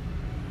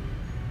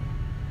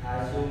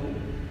 Hạ xuống,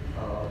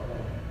 thở ra.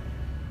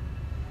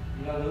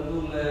 Lần nữa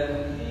vươn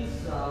lên, hít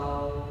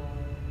sâu.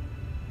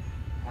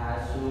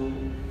 Hạ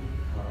xuống,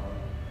 thở.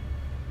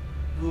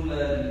 Vươn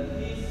lên,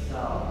 hít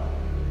sâu.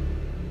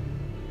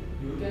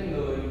 Duỗi cái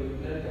người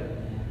lên trần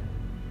nhà.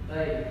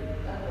 Tay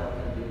tác động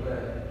thành chữ V.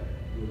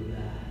 Duỗi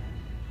lại.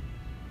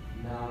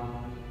 5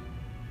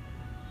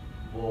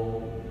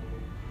 4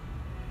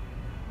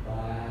 3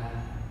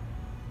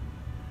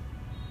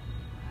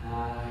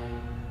 2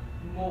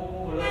 1.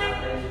 Một lớp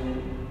hạ tay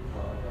xuống,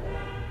 thở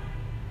ra.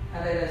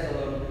 Hai tay ra sau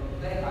lưng,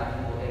 tay phải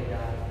của tay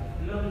trái,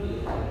 lưng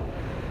giữ thẳng,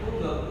 vuốt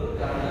ngực bước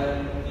cầm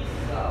lên, hít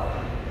sâu.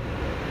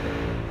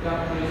 Gập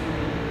người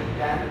xuống,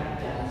 cánh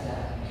chạm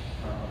sàn,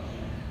 thở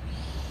ra.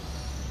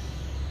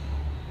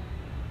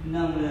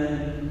 Nâng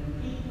lên,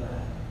 hít vào.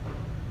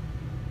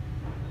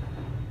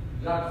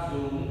 Gập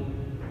xuống,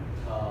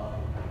 thở.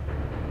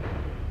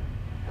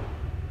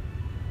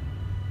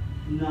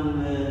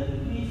 Nâng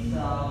lên, hít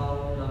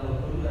sâu, lần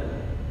lượt hướng lên.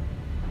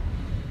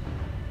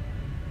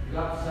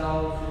 Gập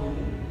sâu xuống,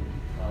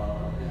 thở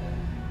ra.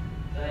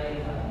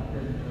 Tay thẳng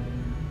lên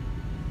lưng,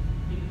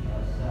 hít thở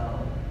sâu.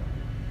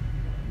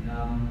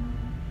 5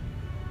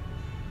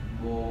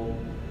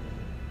 4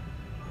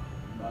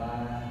 3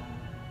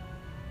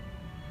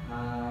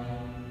 2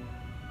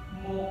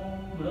 1.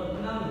 Lớp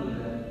 5 người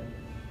lên.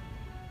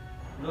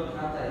 Lớp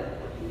hai tay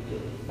chủ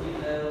chỉnh,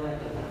 đi leo hai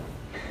tay.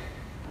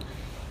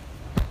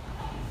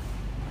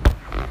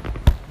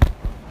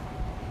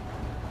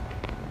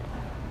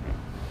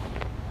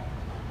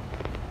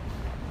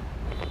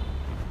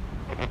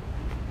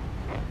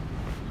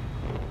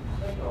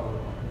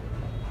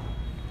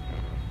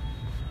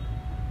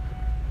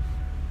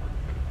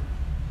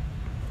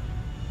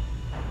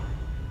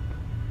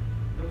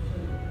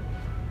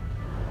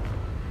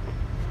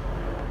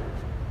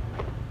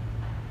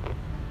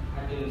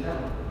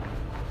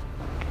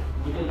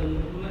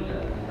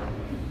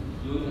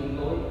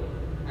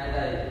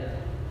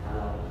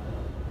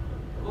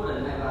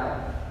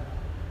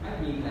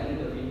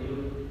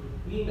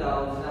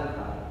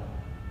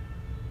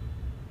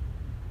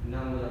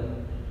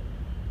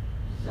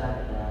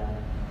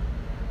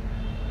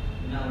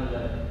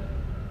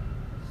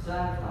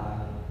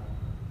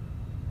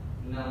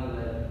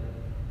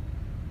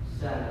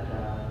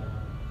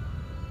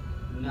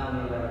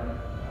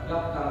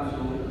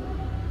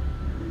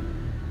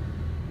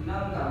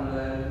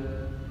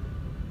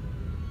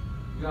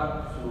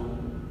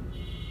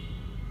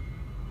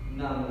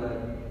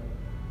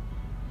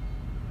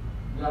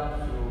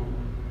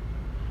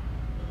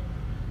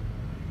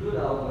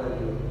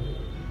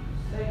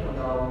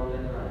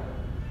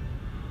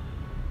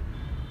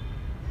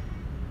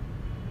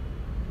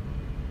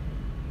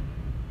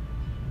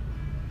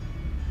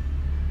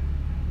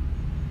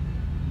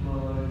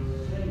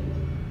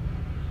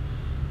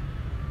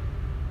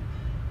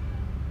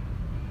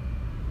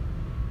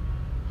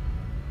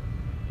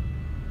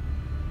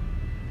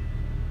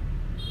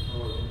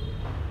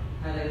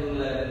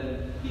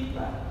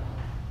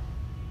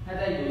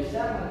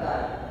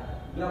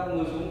 Gập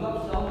người xuống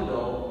góc 60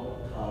 độ,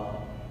 thở.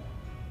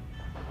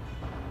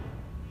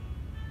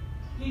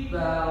 Hít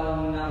vào,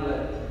 nằm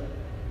lên.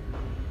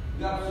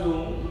 Gập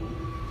xuống,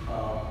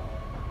 thở.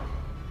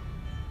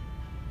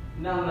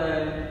 Nằm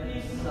lên,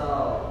 hít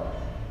sâu.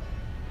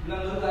 Lần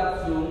nữa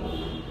gập xuống,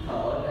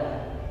 thở ra.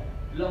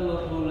 Lông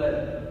ngực vươn lên,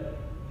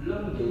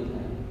 lưng giữ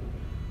thẳng.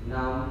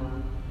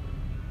 5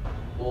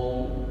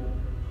 4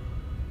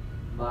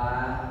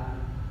 3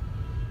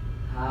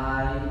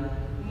 2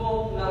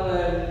 1. Nằm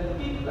lên,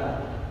 hít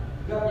vào.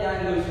 Gấp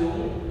vai người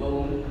xuống,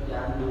 bụng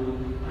chạm đùi,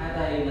 hai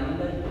tay nắm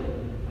lấy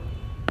bụng.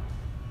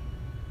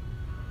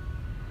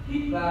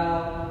 Hít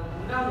vào,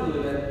 nâng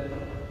người lên.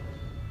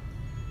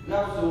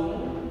 Gấp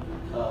xuống,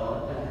 thở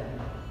ra.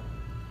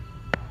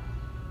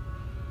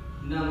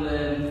 Nâng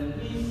lên,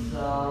 hít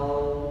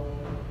sâu.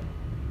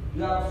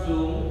 Gấp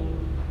xuống,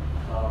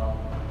 thở.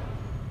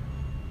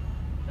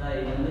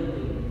 Tay nắm lấy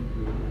bụng.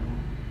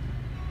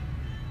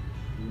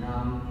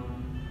 5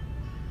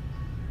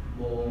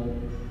 4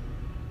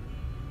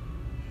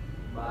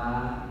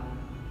 3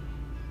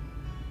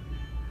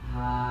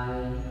 2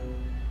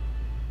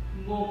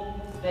 1.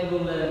 Tay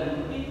vươn lên,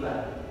 hít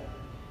vào.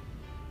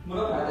 Một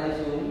lúc hạ tay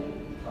xuống,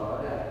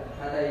 thở ra.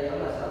 Hai tay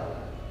chống là sầu.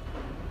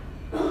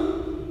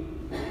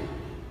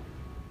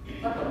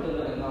 Tác động chân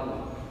lên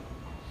ngon.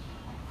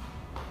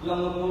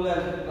 Lần ngực vươn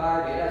lên,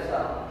 vai vẽ ra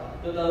sau.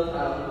 Từ từ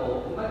thả lỏng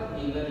cổ, mắt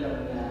nhìn lên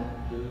trần nhà,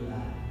 giữ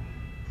lại.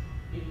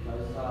 Hít thở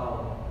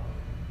sâu.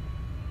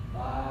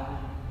 3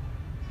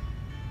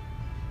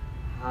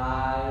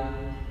 2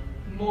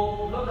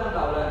 1. Lót nâng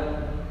đầu lên,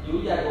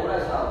 duỗi dài cổ ra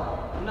sau,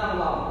 nâng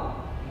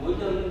lòng, mũi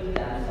chân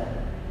chạm sàn.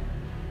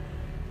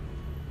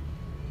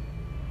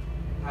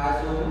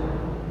 Hạ xuống,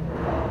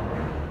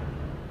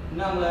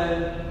 nâng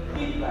lên,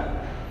 hít vào.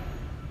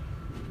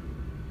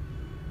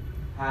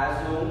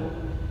 Hạ xuống,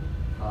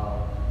 thở.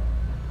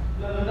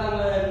 Lần nữa nâng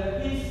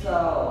lên, hít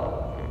sâu.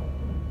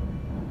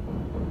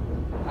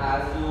 Hạ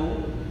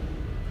xuống,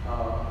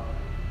 thở.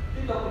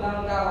 Tiếp tục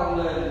nâng cao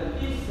vòng lên,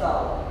 hít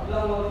sâu,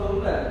 lông ngực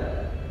hướng lên,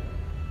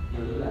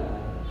 giữ lại.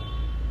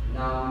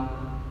 5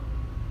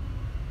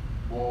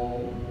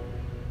 4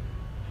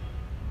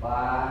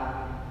 3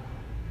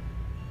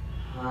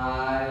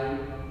 2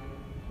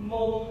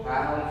 1.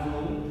 Hạ hông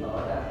xuống,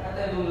 thở ra, hai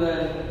tay vươn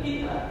lên,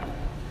 hít vào.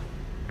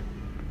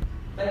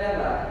 Tay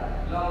đang lại,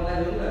 lông tay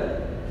hướng lên,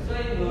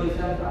 xoay người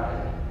sang phải,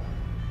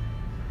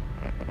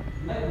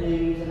 mắt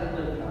nhìn sang nách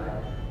bên phải,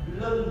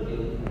 lưng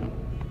giữ thẳng.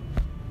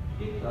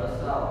 Hít thở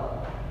sâu.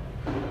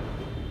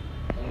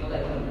 Bạn có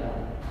tay mình ra.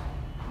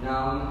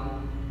 5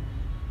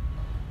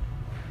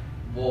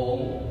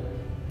 4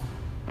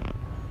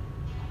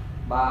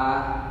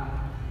 3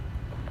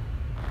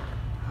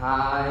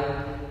 2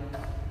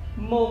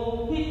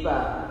 1. Hít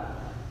vào.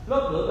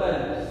 Lót nửa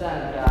bên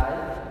sang trái,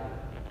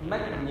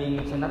 mắt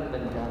nhìn sang nách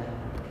bên trái,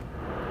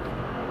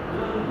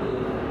 lưng giữ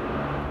thẳng.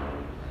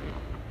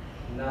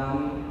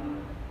 5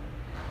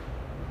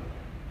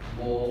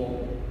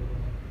 4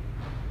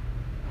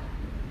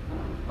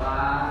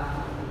 3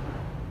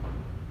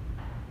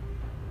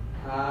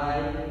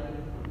 2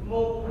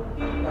 1.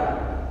 Hít vào.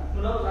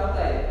 Lót thả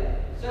tay,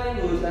 xoay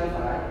người sang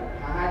phải,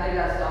 hạ hai tay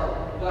ra sau,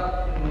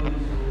 gập người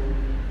xuống,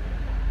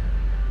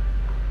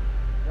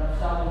 gập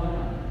sau như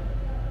này.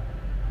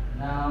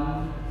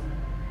 5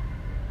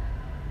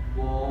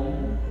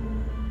 4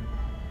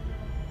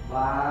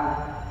 3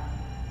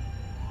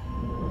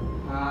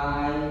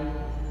 2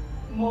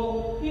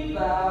 1. Hít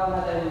vào,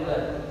 hai tay vươn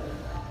lên,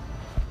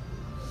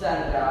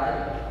 sang trái,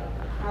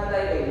 hai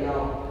tay kề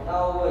nhau,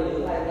 đầu về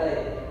giữa hai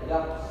tay,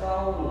 gập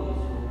sau người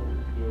xuống,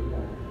 giữ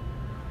lại.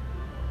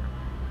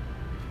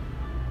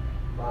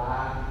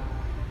 3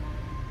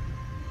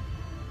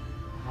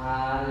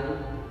 2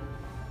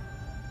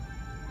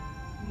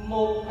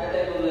 1. Hai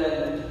tay vươn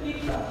lên, hít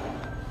vào.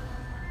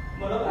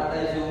 Một lúc hạ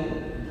tay xuống,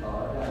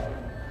 thở ra.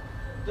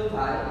 Chân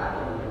phải áp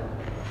vào người.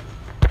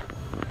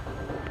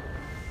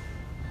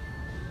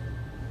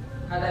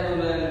 Hai tay vươn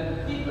lên,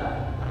 hít vào.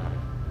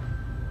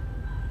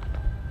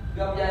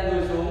 Gập vai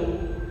người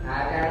xuống,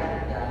 hạ trán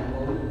chạm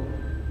mũi.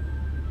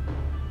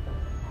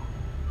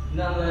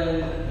 Nâng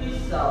lên,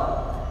 hít sâu.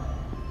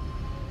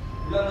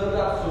 Lần nữa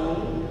gập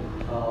xuống,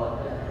 thở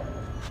ra.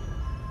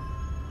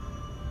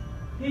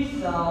 Hít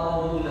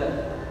sâu vươn lên,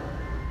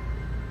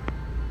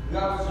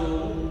 gập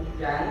xuống,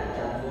 trán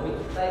chạm mũi,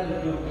 tay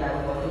mình được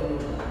chạm vào chân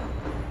người.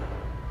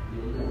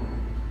 Giữ lại.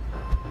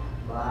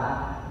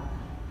 3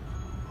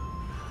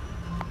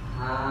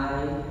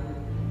 2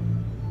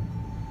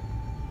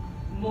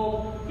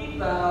 1. Hít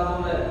vào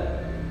vươn lên,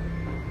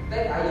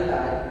 tay phải giữ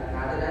lại,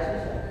 hạ tay đá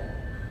xuống sàn,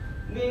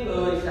 nghiêng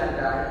người sang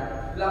trái,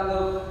 lồng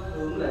ngực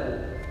hướng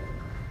lên,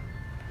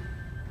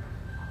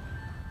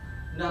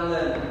 nâng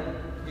lên,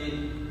 hít.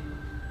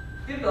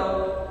 Tiếp tục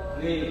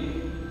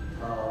nghiêng,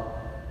 thở,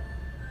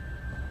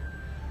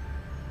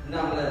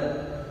 nâng lên,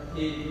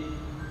 hít.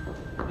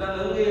 Lần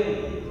nữa nghiêng,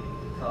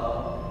 thở.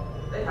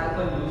 Tay phải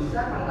mình giữ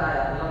sát bàn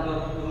tay, lồng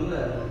ngực hướng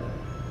lên.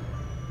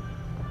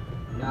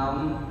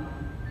 5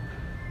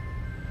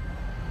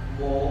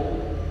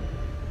 4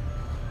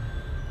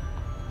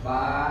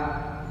 3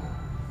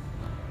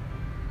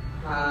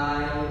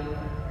 2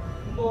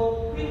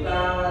 1. Hít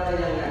vào, tay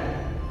dần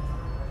ngang,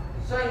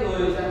 xoay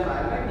người sang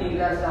phải, mắt nhìn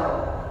ra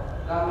sau,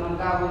 cầm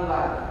cao hơn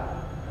lại,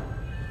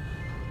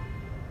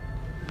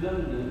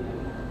 lưng giữ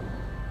thẳng.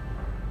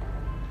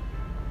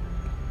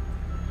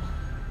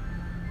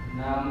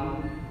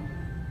 5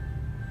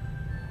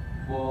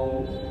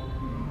 4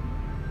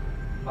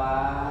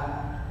 3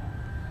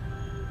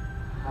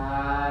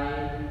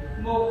 2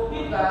 1.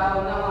 Hít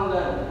vào, nâng hông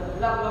lên,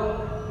 lắc lưng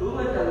hướng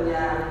lên trần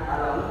nhà, thả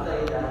lỏng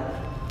tay ra,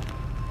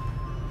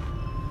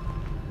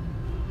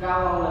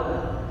 cao hông lên.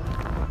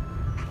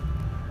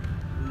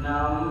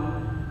 5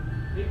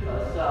 hít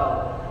thở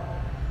sâu.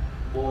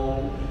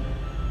 4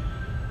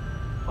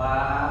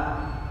 3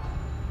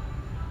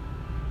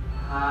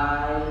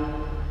 2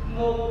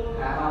 1.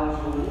 Hạ hông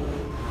xuống,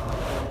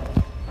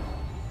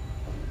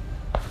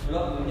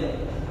 gót mũi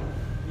chân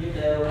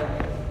như đều.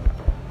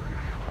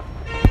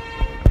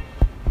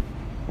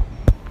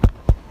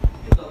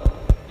 Tiếp tục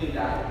chân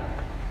trái,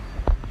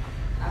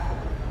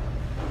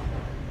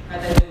 hai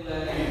tay vươn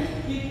lên,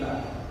 hít vào,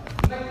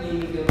 mắt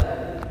nhìn cơ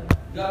thể,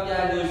 gập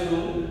vai người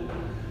xuống,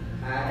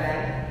 hạ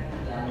trán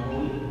chạm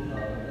mũi,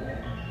 thở ra,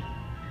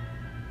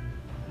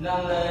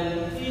 nâng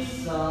lên, hít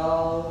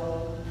sâu,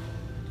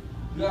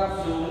 gập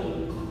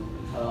xuống,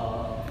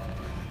 thở.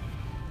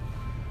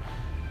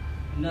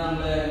 nâng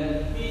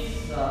lên hít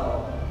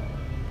sâu,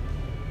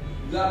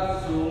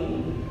 gập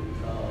xuống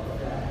thở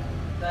ra,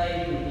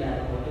 tay dùng dài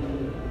của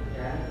chân ngực,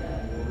 trán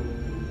chạm mũi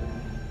dùng dài.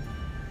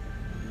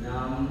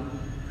 5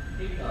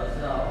 hít thở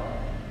sâu,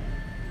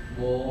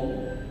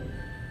 4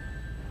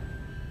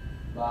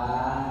 3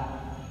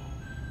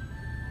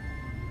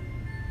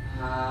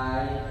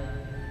 2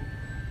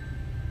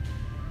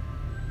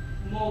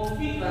 1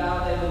 hít vào,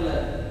 tay vươn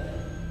lên,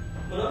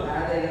 một lúc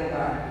hạ tay ngang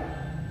vai,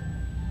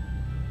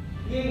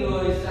 nghiêng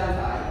người sang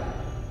phải,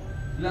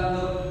 lật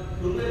ngực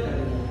hướng lên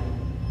trần nhà,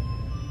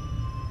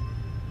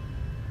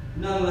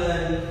 nâng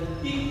lên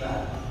hít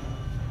vào,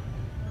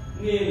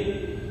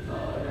 nghiêng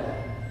thở ra,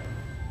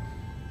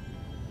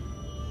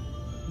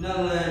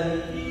 nâng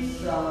lên hít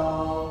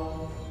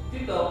sâu,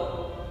 tiếp tục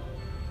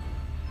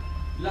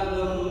lật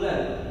ngực hướng lên,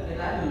 tay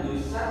trái mình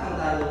đùi sát bàn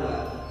tay luôn ạ.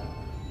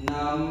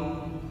 5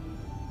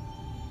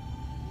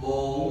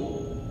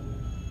 4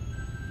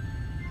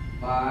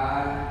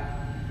 3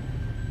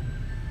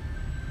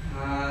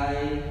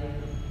 2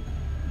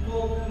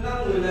 1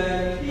 nâng người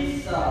lên,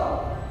 hít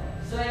sâu,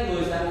 xoay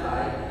người sang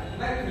phải,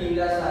 mắt nhìn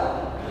ra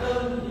sau,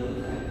 lưng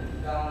giữ thẳng,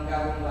 cong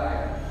cong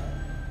vai.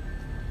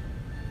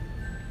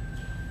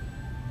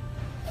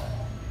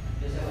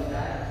 Để sang bên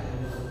trái,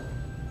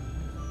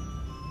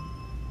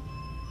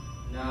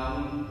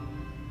 5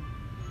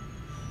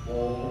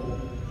 4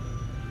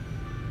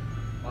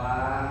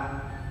 3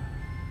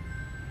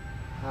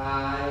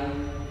 2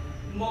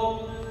 1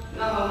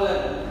 nâng hông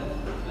lên,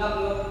 lật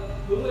ngực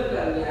hướng lên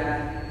trần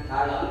nhà,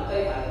 thả lỏng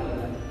tay phải của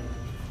mình,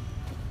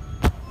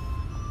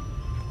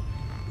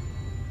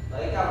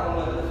 đẩy cao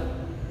không lên,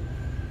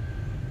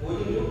 mũi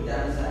chân rút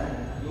chạm sàn,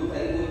 duỗi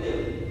thẳng mũi chân.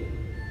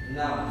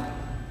 5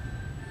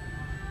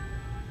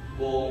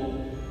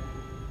 4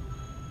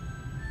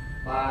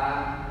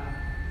 3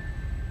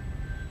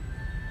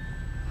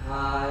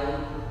 2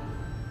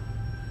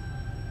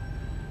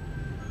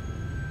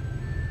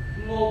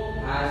 1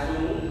 hạ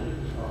xuống,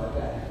 thở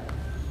ra,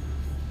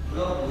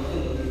 lót mũi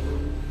chân ngược đi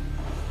xuống,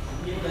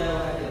 nhịp đều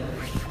hai chân.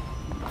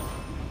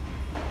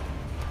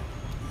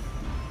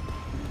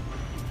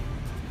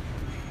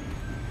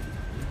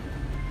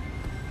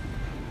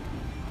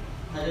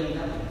 Hai chân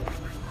thấp,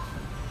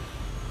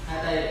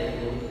 hai tay để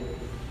xuống,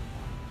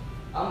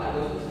 ống lại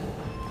đôi xuống sàn.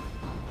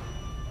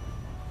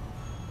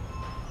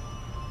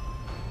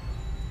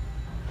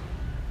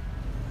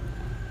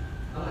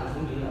 Ống lại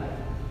xuống giữ lại,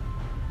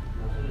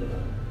 nằm xuống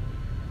được.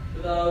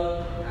 Thứ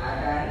tư,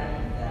 hạ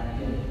trán chạm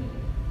chân,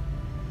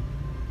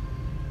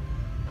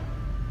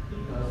 hít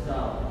thở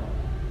sâu,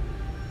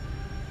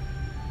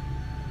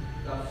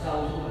 gập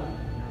sâu xuống mặt,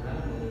 nằm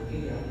đắp người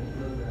cái dòng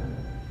lưng ra.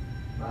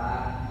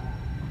 3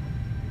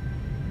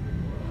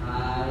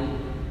 2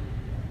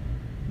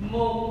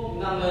 1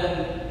 nâng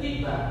lên,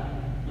 hít vào,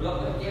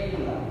 lót các chép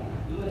xuống lại,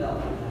 đứng lên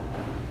đầu.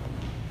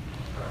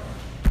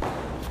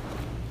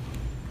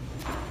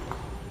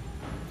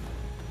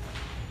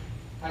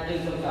 Hai chân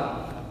song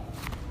song,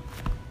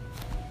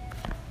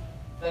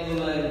 tay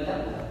vươn lên chắp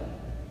lại,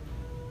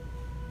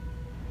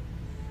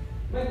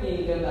 mắt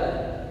nhìn trên tay,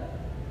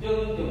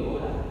 chân trùng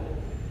mũi lại,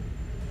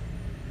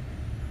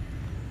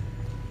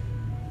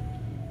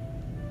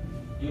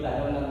 giữ lại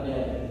trong 5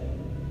 giây.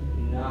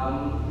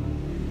 5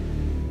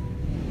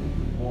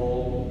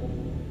 1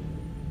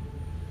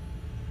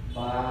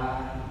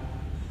 3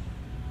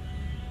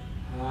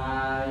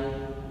 2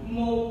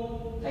 1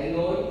 thẳng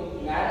gối,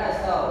 ngã ra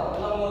sau,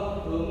 lông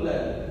ngực hướng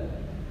lên,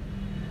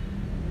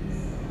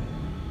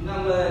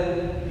 nâng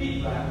lên,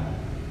 hít vào,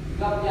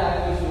 gập dài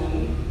người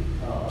xuống,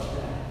 thở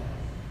ra.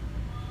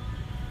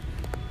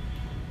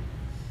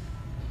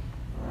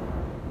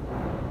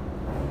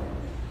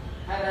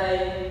 Hai tay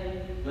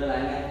về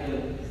lại ngang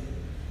chân,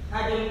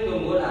 hai chân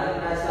cùng của lại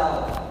ra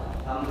sau,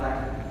 thẳng vai,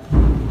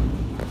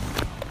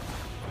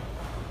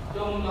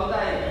 chung ngón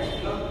tay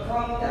ngực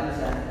không chạm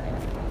sàn,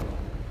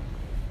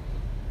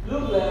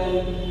 lướt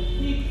lên,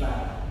 hít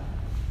vào,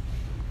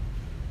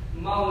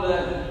 mau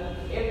lên,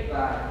 ép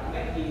vai,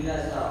 mắt nhìn ra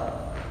sau,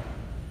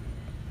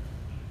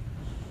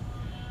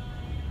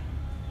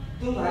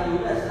 chân phải duỗi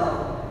ra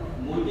sau,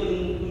 mũi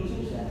chân hướng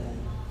xuống sàn,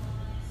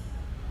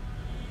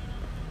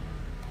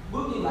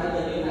 bước như vậy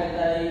về giữa hai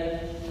tay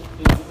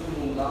chung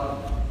vùng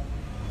cong,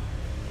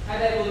 hai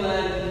tay vươn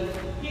lên,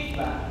 hít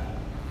vào,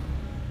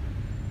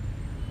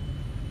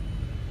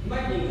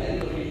 mắt nhìn thẳng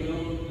người đi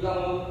luôn,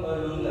 lông hơi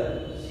hướng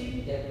lên, siết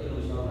chặt cái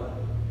đùi sau vào,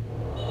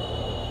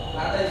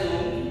 hạ tay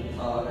xuống,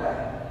 thở ra,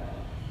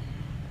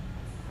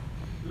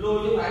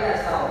 lùi chân phải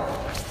ra sau,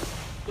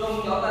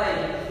 chung ngón tay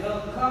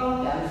ngực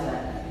không chạm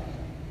sàn,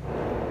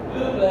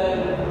 lướt lên,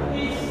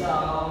 hít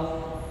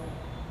sâu,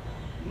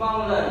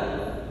 mong lên,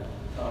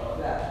 thở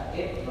ra,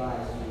 ép vai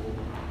xuống,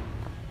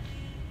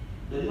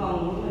 đỉnh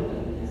mông hướng lên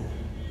trần nhà,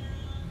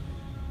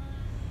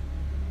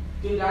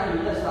 chân trái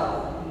duỗi ra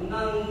sau,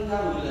 nâng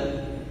cao đùi lên,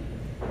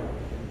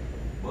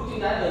 bước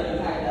chân trái về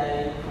giữa hai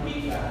tay,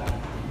 hít vào,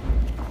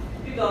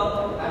 tiếp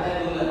tục hai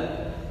tay vươn lên,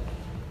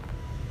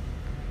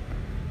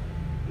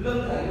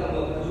 lưng thẳng vào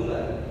ngực hướng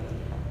lên,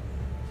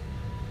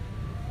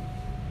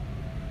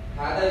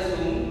 hạ tay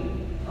xuống,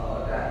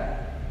 thở ra.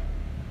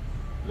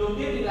 Lùi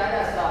tiếp chân trái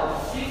ra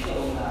sau, siết cơ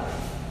bụng lại.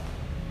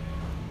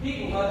 Hít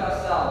một hơi thật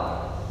sâu,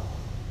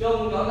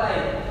 chung ngón tay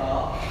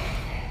thở.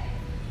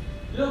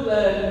 Lúc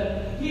lên,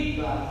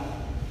 hít vào,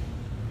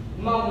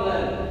 mông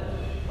lên,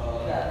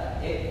 thở ra,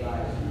 ép vai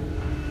xuống.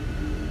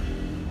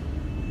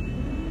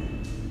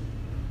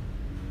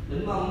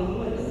 Đỉnh mông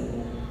hướng lên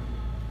đỉnh.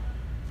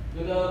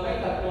 Từ từ mấy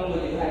tập trung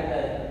người giữ hai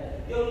tay,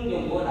 chân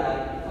dùng của này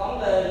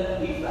phóng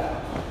lên, hít vào,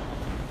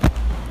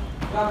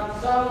 gập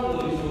sau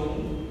người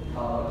xuống,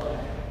 thở ra.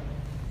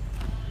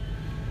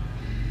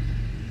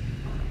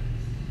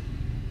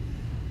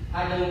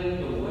 Hai chân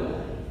dùng của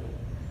này,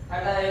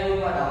 hai tay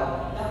vươn qua đầu,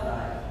 đắp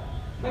lại,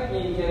 mắt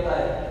nhìn theo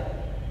tay.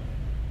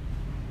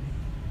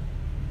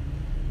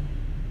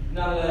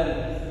 Nâng lên,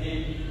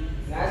 hít,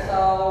 ngã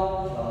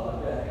sau, thở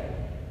ra.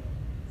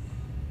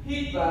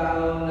 Hít vào,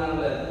 nâng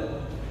lên,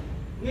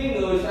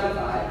 nghiêng người sang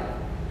phải,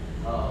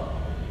 thở.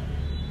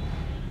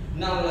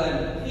 Nâng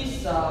lên, hít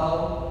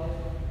sâu,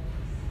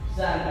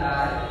 sang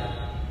trái,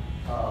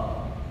 thở.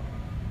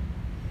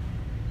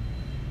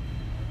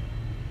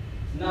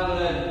 Nâng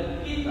lên,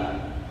 hít vào,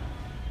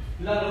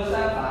 lần lượt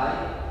sang phải,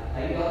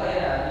 hãy có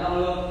tay là lần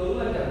lượt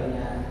hướng lên trần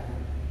nhà.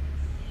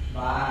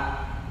 3,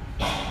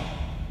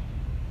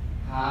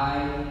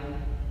 2,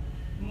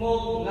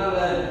 1, nâng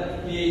lên,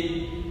 hít,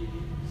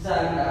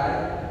 sang trái,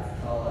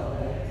 thở ra.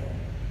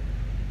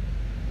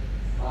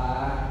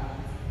 3,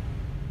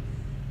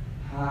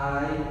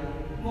 2,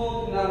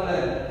 1, nâng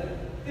lên,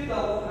 tiếp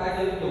tục hai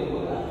chân trùng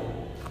của lại,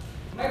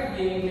 mắt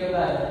nhìn theo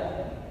tay,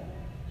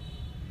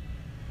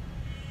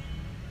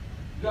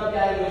 gập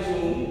vai người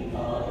xuống,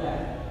 thở ra,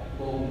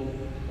 bụng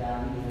chạm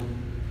người,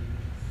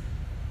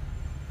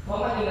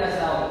 phóng mắt nhìn ra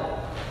sau,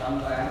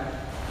 tầm ván,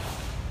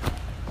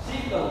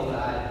 siết cơ bụng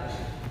lại,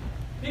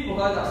 hít một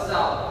hơi thật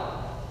sâu,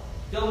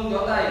 chung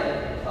gió tay,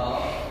 thở,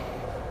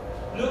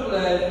 lướt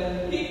lên,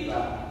 hít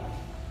vào,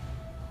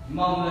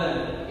 mông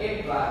lên,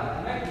 ép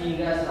vào, mắt nhìn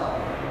ra sau.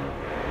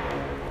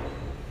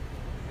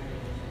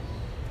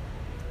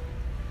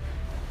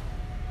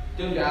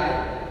 Chân trái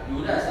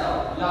duỗi ra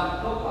sau, lật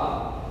thốt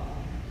vào,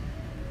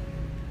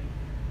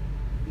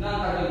 nâng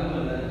tay chân của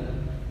mình lên,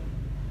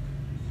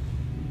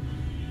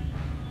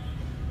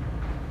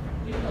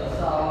 hít thở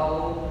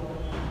sâu,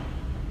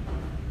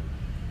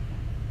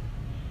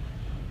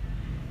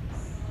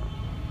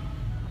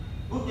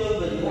 bước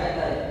chân về giữa hai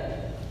tay,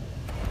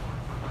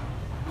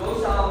 gối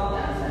sau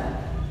chạm sàn,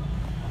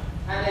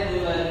 hai tay đưa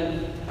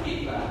lên,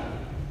 hít vào,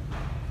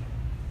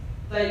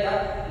 tay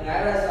đắp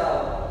ngã ra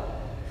sau,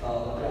 thở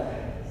ra.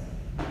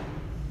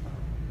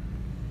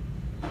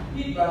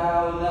 Hít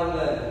vào, nâng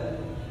lên,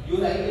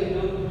 duỗi đẩy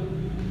chân trước,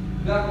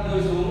 gập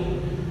người xuống,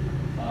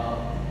 thở.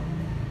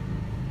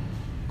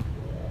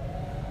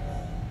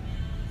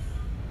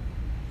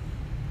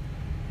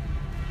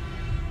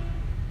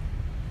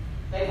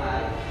 Tay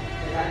phải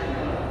dùng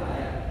nó là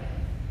phải.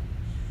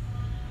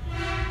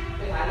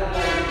 Tay phải nâng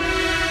lên,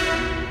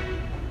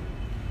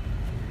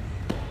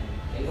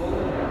 để gối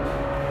lên.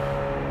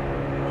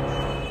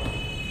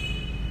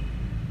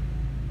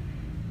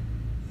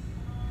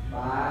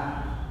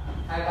 3,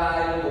 hai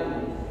vai cùng.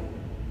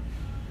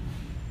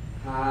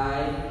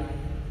 2,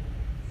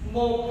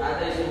 1, hạ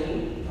tay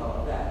xuống, thở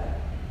ra.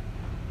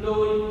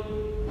 Lùi,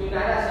 chân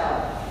trái ra sau,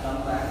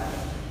 tầm ván,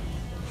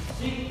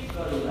 siết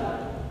cơ đùi lại.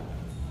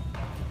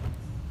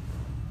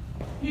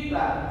 Hít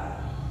vào,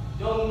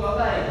 chung có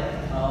tay,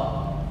 thở.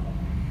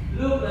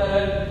 Lướt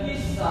lên, hít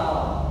sâu,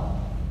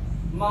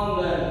 mông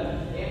lên,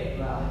 ép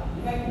vào,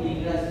 mắt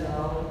nhìn ra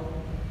sau.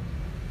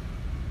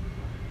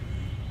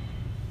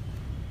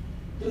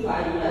 Chân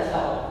phải duỗi ra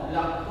sau,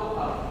 lật thốt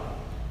họng.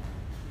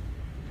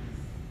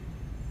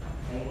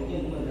 Hãy mũi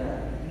chân của mình ra,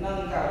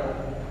 nâng cao được.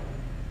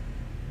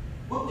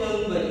 Bước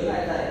chân về giữa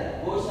hai tay,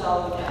 gối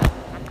sau chạm.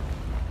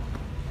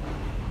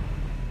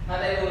 Hai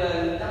tay đưa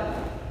lên đắp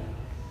lại.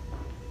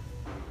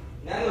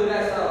 Ngã người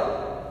ra sau,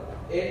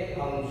 ép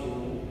hông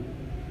xuống.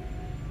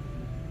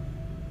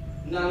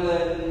 Nâng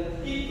lên,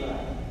 hít vào,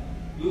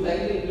 duỗi tay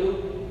lên trước,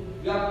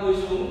 gập người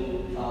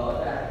xuống,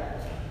 thở ra.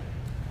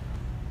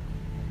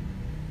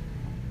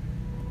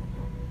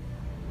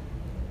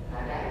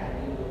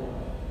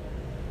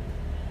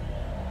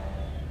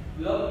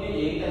 Lớp di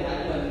chuyển tay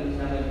phải của mình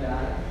sang bên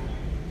trái,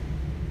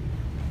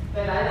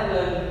 tay trái nâng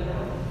lên,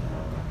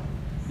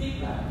 hít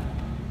vào,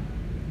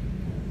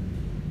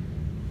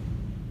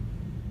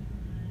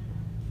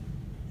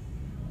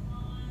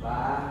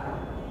 3,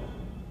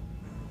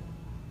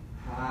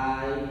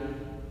 2,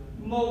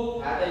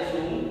 1, hạ tay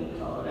xuống,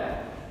 thở ra.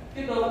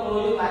 Tiếp tục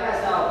lùi chân phải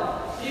ra sau,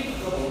 siết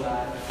cơ bụng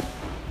lại,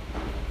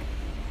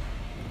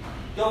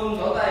 chung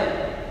cổ tay,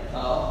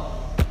 thở,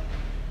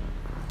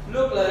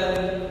 lướt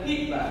lên,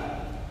 hít vào,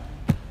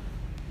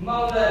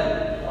 mông lên,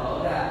 thở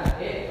ra,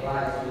 ép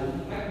vai xuống,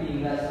 mắt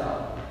nhìn ra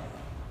sau.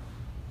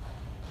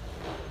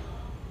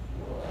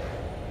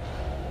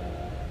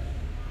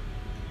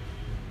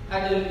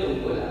 Hai chân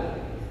trùng của lại,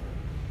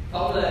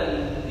 phóng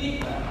lên,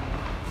 hít vào,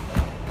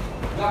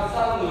 gập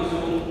sau người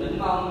xuống, đỉnh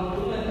mông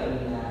hướng lên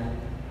trần nhà.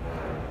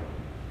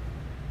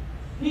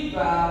 Hít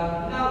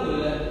vào, nâng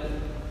người lên,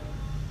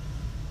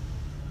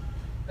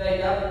 tay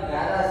gấp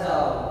ngã ra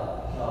sau,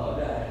 thở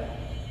ra.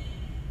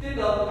 Tiếp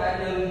tục hai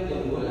chân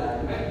chụm mũi lại,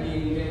 mắt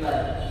nhìn trên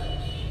tay.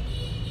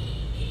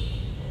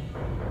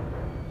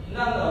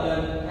 Nâng đầu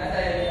lên, hai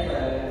tay ép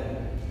về.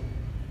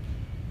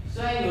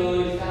 Xoay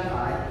người sang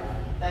phải,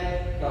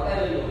 tay chỏ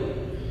tay lên đùi,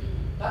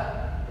 tách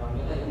còn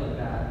cái tay của mình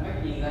ra,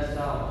 mắt nhìn ra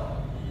sau.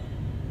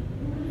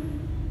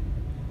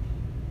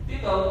 Tiếp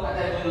tục hai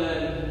tay vươn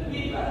lên,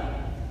 hít vào.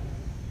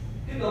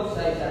 Tiếp tục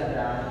xoay sang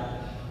trái,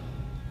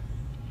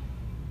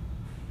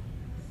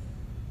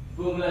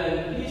 vươn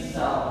lên, hít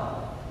sau.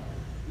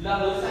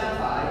 Lần lượt sang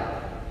phải,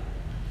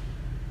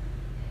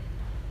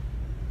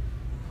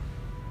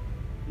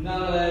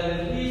 nâng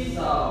lên, hít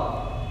sau,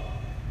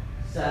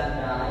 sang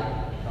trái,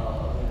 thở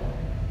ra.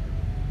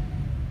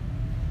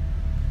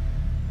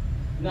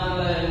 Nâng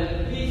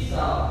lên, hít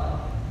sau.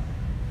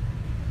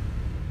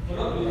 Một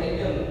lúc duy thấy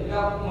chân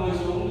gập người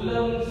xuống,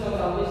 lưng song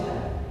song với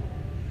sàn.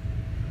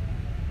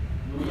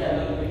 Duỗi dài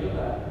lưng phía trước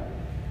lại.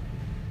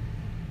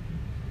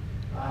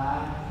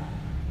 3,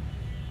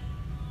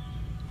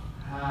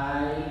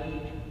 2,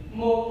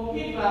 1,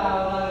 hít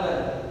vào, nâng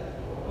lên.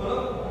 Một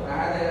lúc cả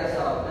hai tay ra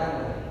sau,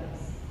 đang lên.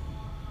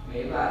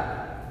 Mẹ vào,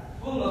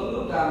 vuốt ngực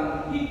nước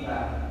cầm, hít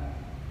vào.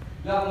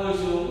 Gập người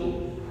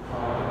xuống,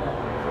 thở ra.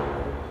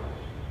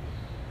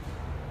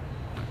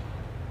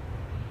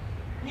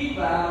 Hít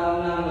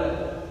vào, nâng lên.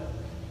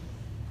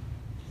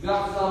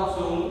 Gập sau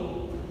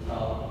xuống,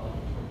 thở.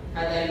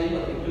 Hai tay đứng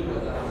vào phía trước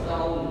và gập sau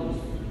xuống.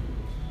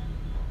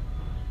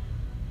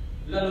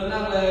 Lần nữa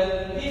nâng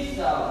lên, hít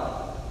sau.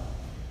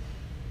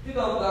 Tiếp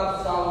tục gập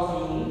sau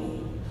xuống,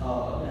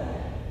 thở ra.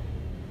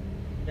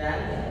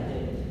 Trán chạm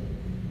trên,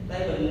 tay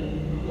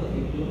mình đứng vào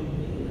phía trước.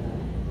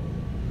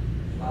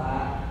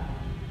 3,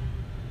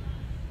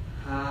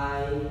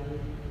 2,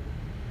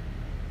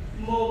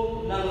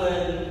 1, nâng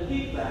lên,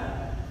 hít vào.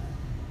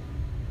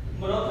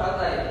 Một lúc thả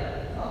tay,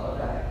 thở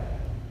ra.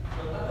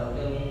 Rồi bắt đầu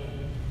chân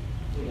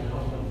tôi đã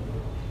không cần.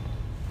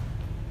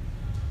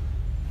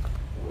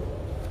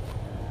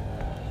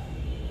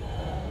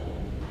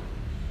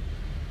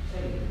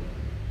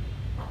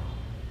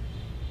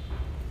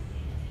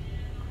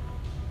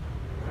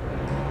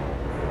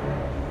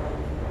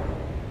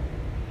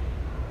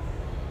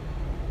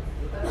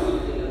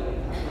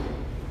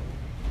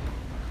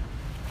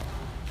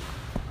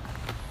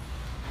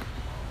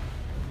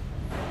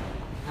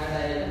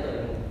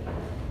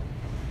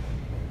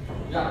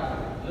 Gập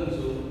lưng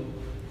xuống,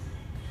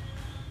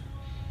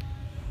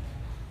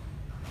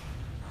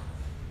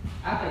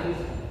 áp tay xuống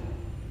sàn,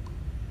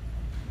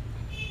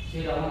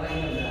 xì đầu ngón tay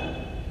mình ra,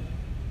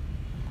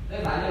 tay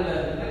phải nâng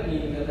lên, mắt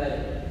nhìn theo tay,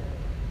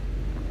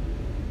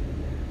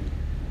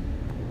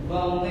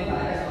 vòng tay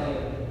phải ra sau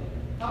nhiều,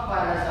 tóc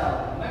vai ra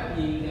sau, mắt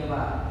nhìn theo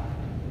vai,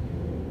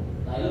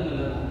 đẩy lưng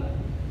mình lên,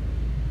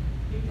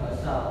 hít thở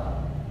sâu,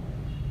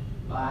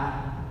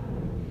 3,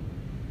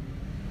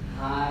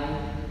 2,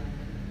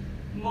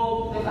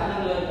 1, tay phải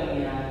nâng lên càng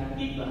nhẹ,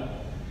 hít vào.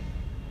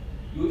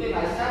 Duỗi tay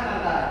phải sát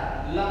ngang tay,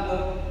 lăn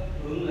ngực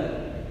hướng lên.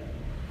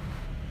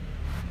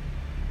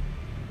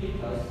 Hít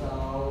thở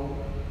sâu.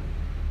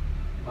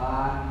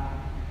 3,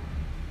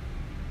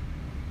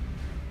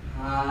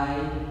 2,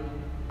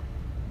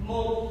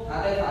 1,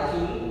 thả tay phải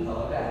xuống,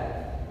 thở ra.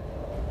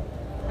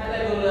 Hai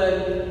tay vươn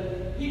lên,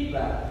 hít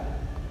vào.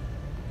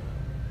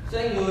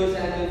 Xoay người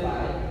sang chân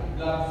phải,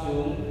 gập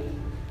xuống,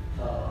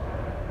 thở.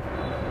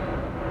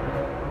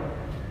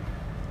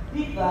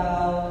 Hít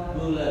vào,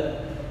 vươn lên.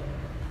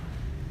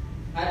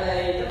 Hai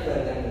tay rất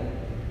gần gần.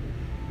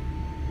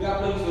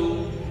 Gập lưng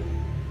xuống.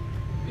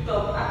 Tiếp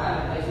tục áp hai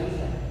bàn tay xuống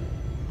sàn.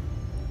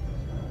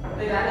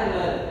 Tay trái nâng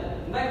lên,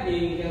 mắt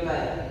nhìn theo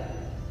tay.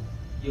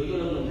 Giữ cho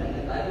lưng mình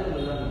thẳng, tay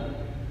với lưng lên.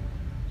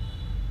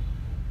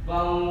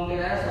 Vòng tay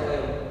trái sau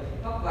eo,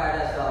 tóc vai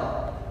ra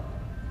sau.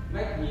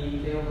 Mắt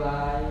nhìn theo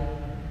vai.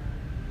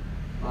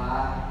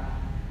 3,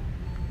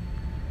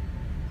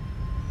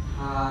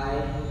 2,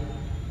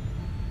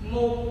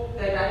 1,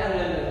 tay trái nâng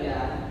lên nền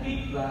nhà, hít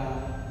vào.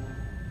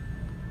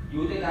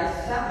 Duỗi tay trái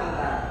sát bàn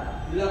tay,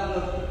 lật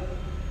ngực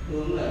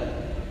hướng lên.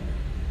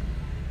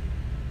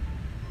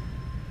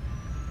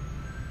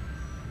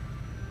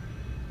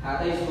 Hạ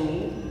tay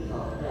xuống,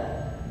 thở ra.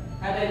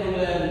 Hai tay vươn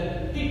lên,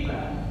 hít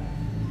vào.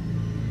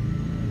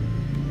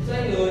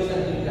 Xoay người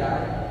sang chân trái,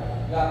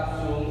 gập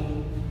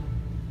xuống.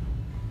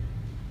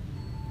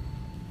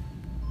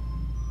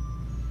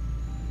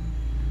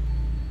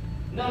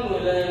 Nâng người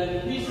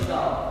lên, hít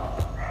sâu.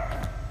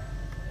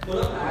 Một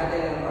lúc hai tay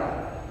ngang vai.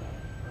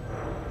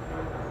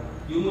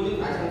 Duỗi mũi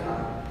chân phải sang phải.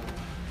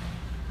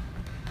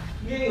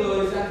 Nghiêng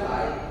người sang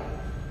phải.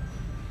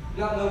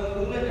 Gập ngực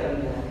hướng lên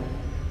trần nhà.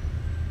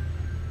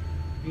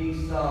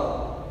 Nghiêng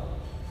sâu.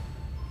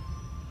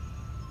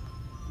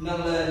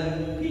 Nâng lên,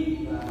 hít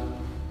vào.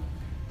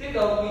 Tiếp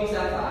tục nghiêng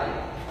sang phải,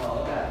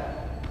 thở ra.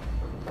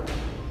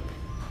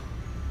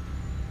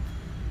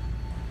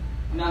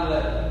 Nâng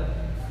lên,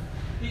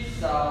 hít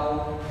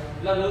sâu.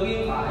 Lần nữa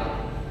nghiêng phải.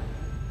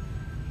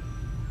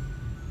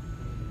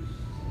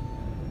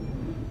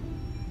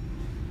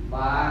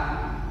 3,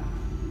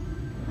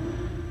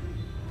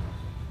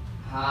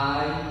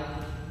 2,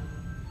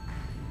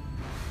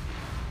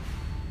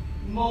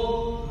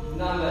 một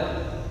nằm lên,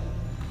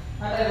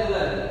 hai tay vươn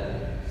lên,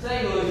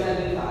 xoay người sang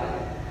bên phải,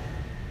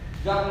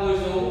 gập người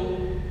xuống,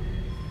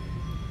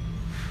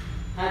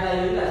 hai tay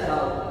hướng ra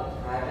sau,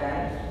 hạ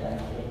trán dành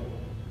nhẹ,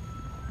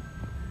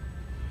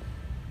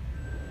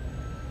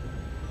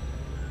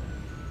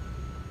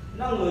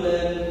 nâng người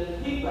lên,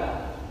 hít vào,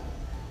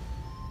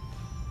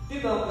 tiếp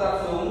tục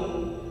gập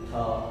xuống,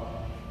 thở,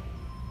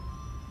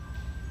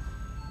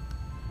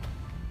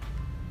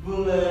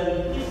 vươn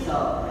lên, hít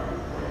sâu.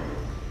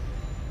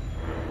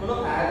 Một lúc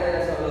hạ tay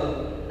ra sau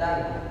lưng,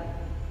 đang lại,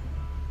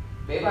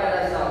 bẻ vai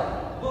ra sau,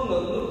 vuốt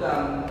ngực nuốt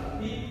cầm,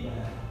 hít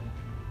vào,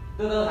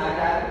 từ từ hạ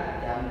trán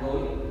chạm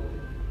gối,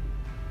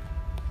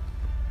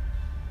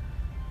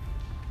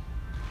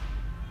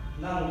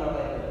 nâng cao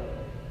tay lên,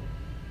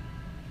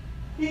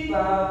 hít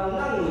vào,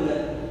 nâng người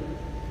lên,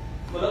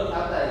 một lúc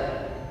thả tay,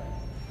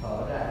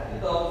 thở ra, tiếp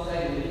tục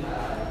xoay người thả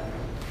lại,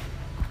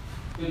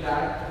 chân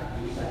trái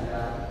duỗi sang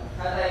trái,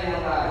 hai tay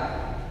ngang vai,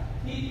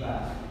 hít vào,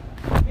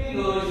 nghiêng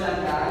người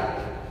sang trái,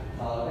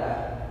 thở ra,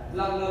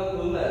 lồng ngực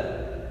hướng lên,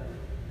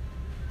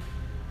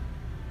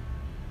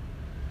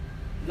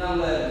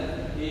 nâng lên,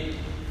 hít,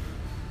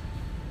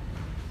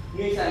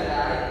 nghiêng sang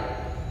trái,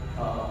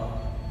 thở,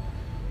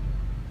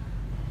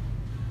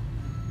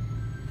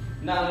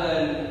 nâng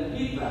lên,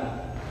 hít vào,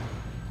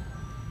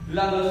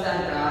 lồng ngực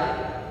sang trái,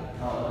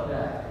 thở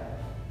ra,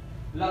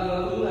 lồng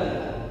ngực hướng lên,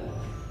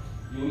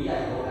 duỗi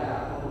dài cổ ra,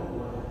 không rút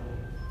cổ ra,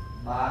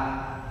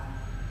 3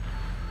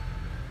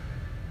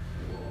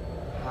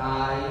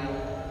 2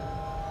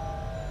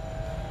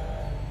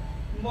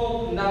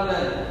 1, nâng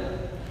lên,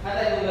 hai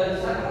tay vươn lên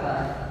sát mặt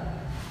tay,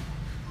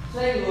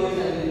 xoay người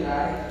sang bên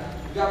trái,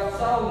 gập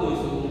sau người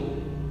xuống,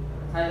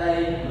 hai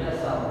tay duỗi ra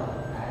sau,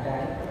 hạ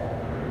trán,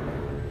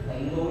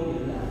 thẳng gối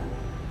giữ lại,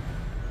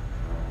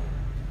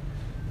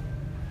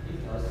 hít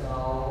thở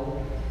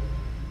sâu,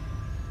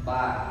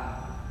 3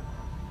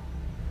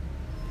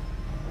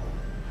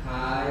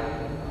 2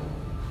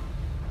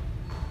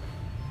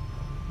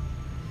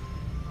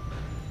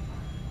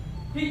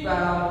 hít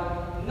vào,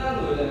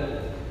 nâng người lên,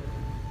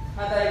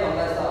 hai tay vòng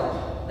ra sau,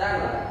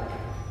 đang lại,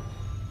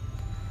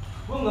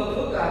 vuốt ngực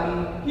nuốt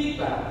cầm, hít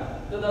vào,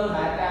 từ từ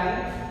hạ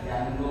trán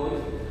chạm gối,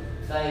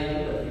 tay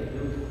hướng về phía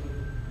trước,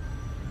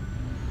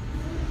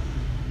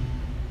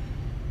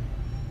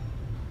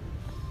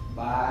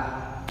 3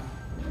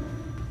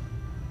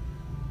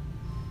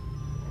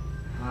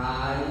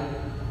 2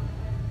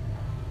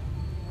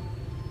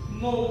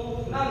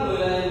 1, nâng người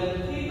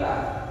lên, hít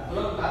vào,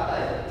 lúc thả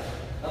tay,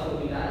 đóng người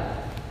bên trái,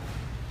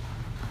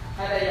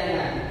 hai tay dang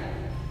ngang,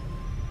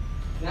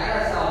 ngã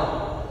ra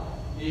sau,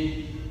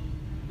 đi,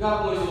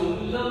 gập người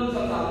xuống, lưng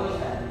song song với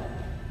sàn,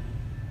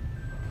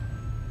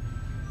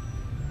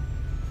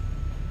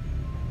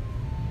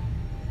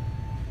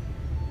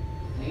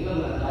 thẳng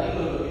lưng là đẩy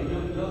người về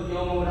trước, rút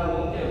vô môi ra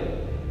 4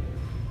 chân,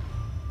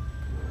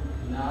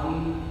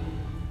 5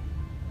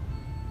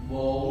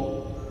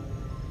 4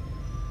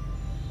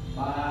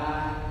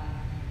 3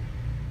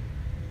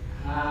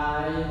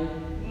 2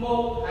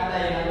 1, hai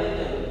tay nắm lấy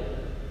chân,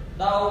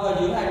 đầu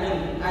và giữ hai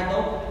chân, ai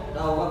tốt,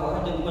 đầu và khỏi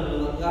hai chân của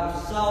mình, gập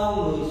sâu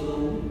người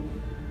xuống,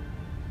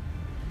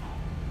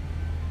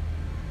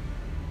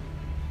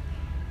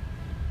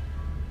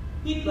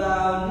 hít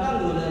vào,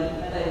 nâng người lên,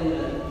 hai tay vươn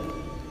lên,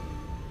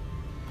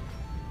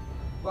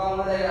 vòng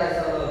hai tay ra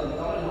sau lưng,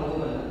 tóm lên hông của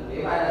mình,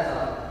 bẻ vai ra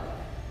sau,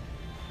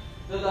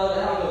 từ từ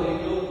để hông người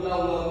bị luôn,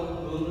 lông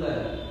ngực hướng lên,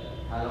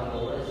 thả lông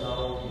cổ ra sau,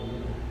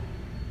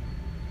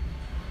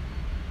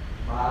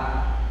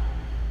 3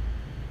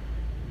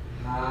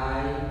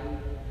 2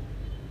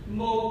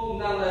 1,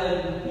 nâng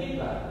lên, hít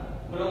vào,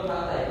 một lúc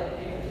thả tay,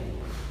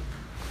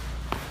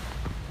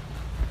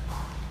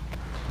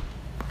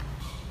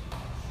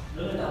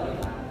 đứng lên đầu đi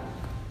thẳng,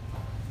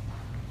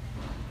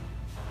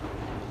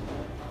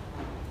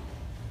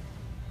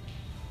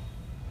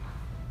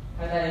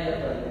 hai tay chấp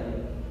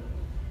lên,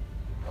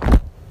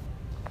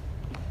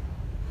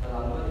 thả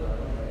lỏng với thở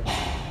ra,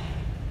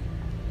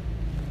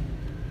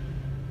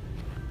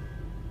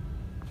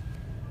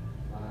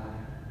 3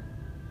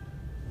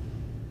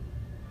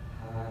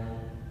 2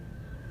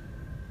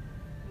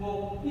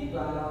 1, hít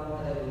vào,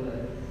 hai tay vươn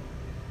lên,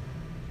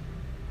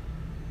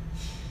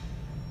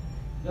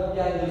 gấp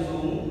vai người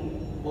xuống,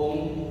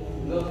 bụng,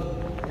 ngực,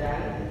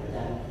 trán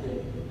chạm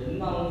chỉnh, đỉnh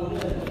mông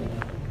hướng lên,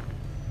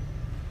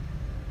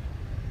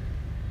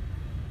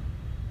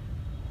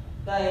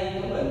 tay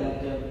chống lên ngang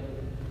chân,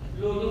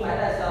 lui chúng phải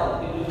ra sau,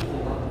 tim lưng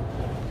phù hợp,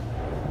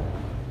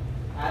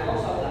 hai gót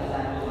sau chạm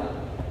sàn luôn ạ,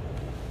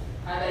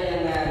 hai tay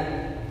dang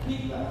ngang, hít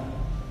vào,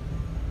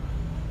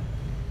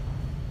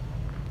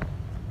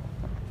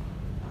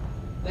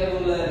 tay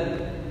vươn lên,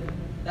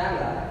 đang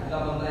lại,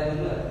 gập vòng tay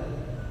hướng lên,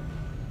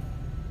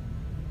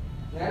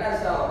 ngã ra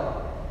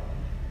sau,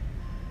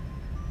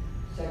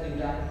 sang chân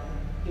trái,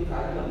 chân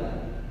phải của mình là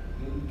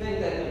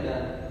kênh tay mình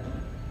lên,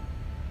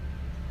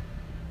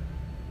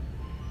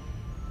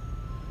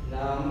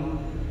 5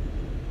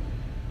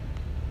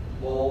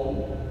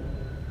 4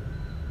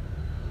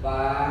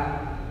 3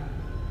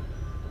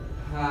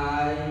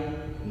 2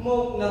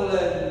 1, nâng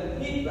lên,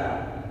 hít vào,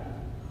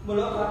 Một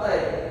lớp khóa tay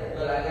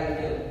rồi lại ngang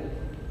chân.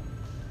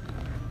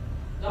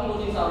 Trong một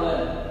chân sau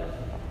lên,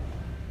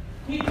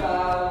 hít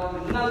vào,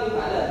 nâng chân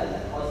phải lên,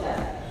 hỏi xa.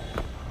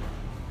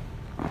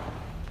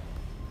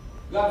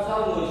 Gập sau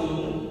ngồi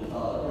xuống,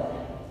 thở ra.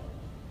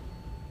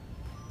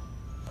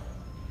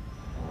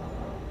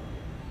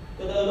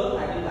 Từ từ bước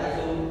hai chân phải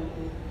xuống.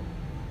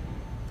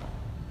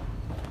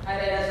 Hai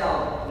tay ra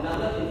sau, nắm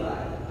lấy chân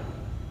phải.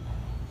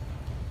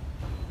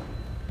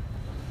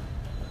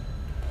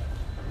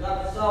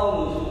 Gập sau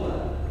ngồi xuống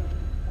lại.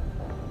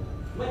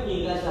 Mắt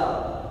nhìn ra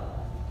sau,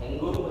 hãy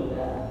gối mình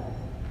ra.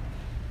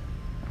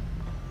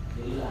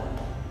 Giữ lại.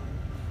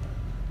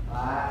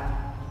 3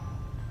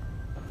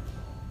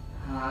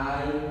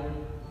 2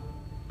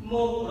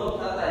 1, đốt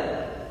thả tay,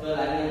 rồi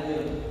lại ngang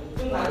chân.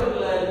 Chân phải bước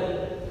lên.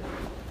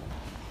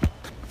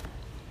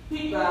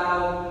 Hít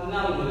vào,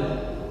 nâng người lên.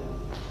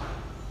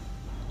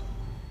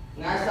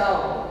 Ngã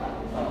sau,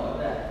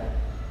 thở ra.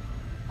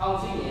 Không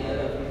xí nhẹ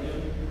được phía trước.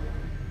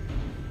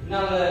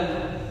 Nâng lên,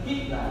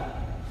 hít vào.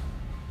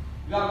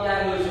 Gập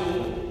dài người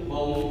xuống,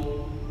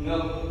 bụng,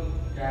 ngực,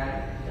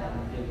 trán, chạm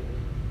chân.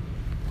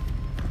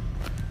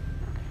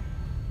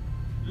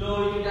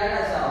 Lùi chân trái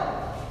ra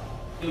sau,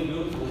 từng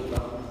bước buộc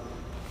vào.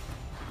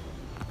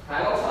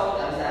 Hai góc sau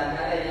chạm sàn,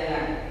 cả đây dang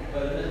ngang,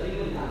 rồi đến tiếng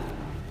bình thẳng.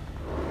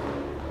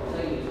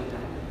 Xoay người xuống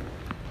thẳng.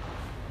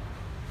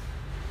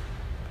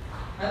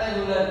 Hai tay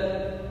vươn lên,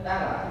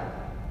 đang lại.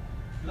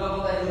 Lôi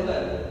con tay hướng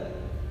lên.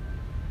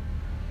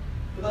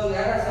 Từ từ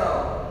ngã ra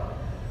sau.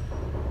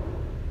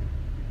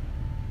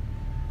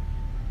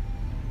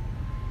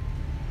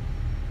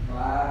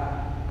 3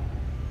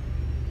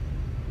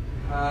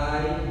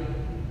 2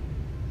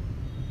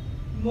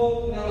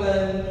 1, nâng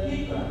lên,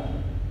 hít vào.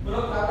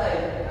 Block khóa tay,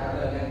 hạ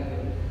lên ngang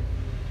chân.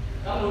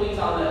 Đóng mũi chân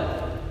sau lên.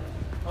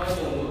 Thôi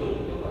sườn mũi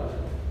một chút vào.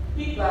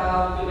 Hít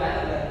vào, chân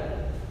trái lên.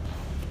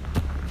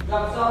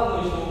 Gập sau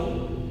người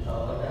xuống,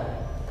 thở ra.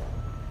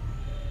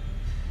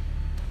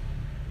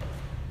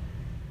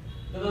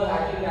 Từ từ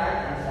hai chân trái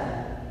chạm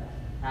sàn,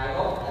 hai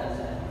góc chạm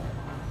sàn.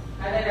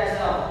 Hai tay ra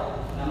sau,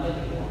 nắm lên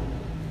chân phải.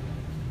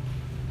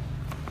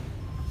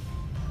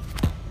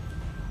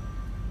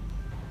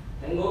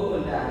 Hãy ngồi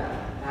mình ra,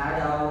 hạ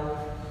đầu,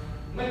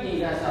 mắt nhìn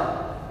ra sau,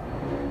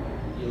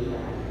 giữ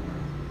lại.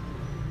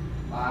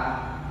 3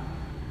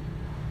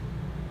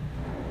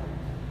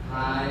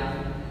 2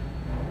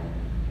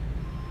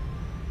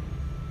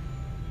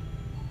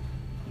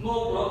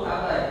 1, lỗ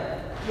thả tay,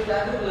 chân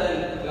trái bước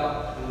lên,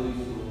 gập người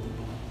xuống.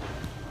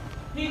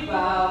 Hít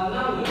vào,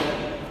 nâng người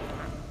lên.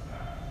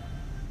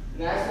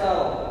 Ngã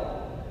sau,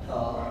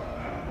 thở.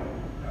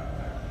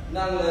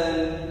 Nâng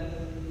lên,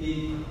 hít.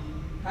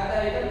 Hai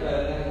tay rất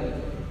về ngang người,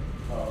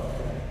 thở.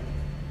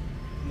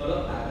 Một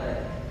lớp hạ tay,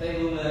 tay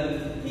vươn lên,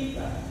 hít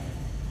vào.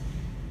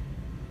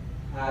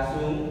 Hạ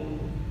xuống,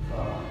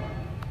 thở.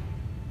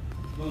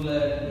 Vươn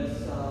lên, hít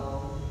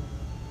sâu.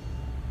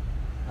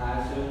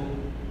 Hạ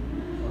xuống,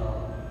 thở.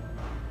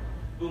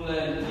 Vươn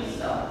lên, hít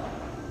sâu.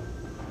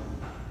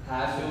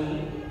 Hạ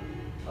xuống,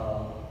 thở.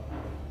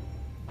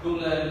 Vươn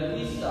lên,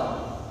 hít sâu.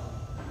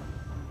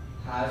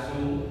 Hạ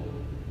xuống,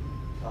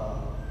 thở.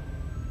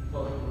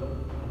 Thôi,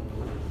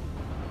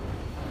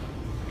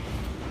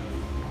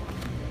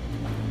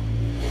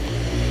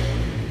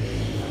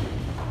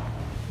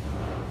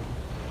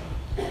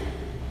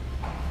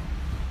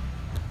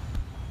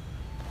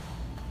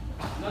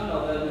 nâng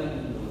đầu lên lên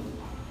đỉnh đùi.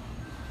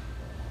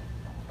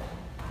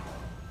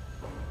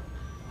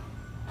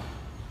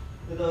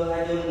 Từ từ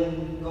hai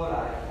chân co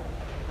lại,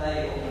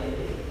 tay ôm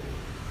lấy.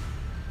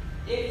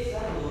 Ép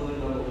sát người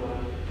mình vào bụng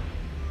mình.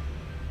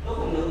 Lúc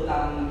không được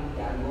tâm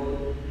chạm môi,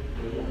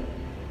 nghỉ lại.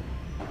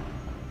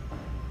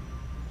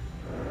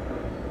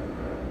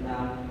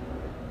 5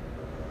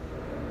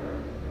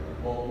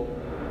 4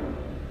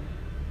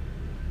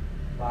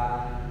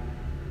 3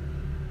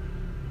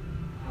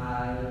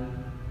 2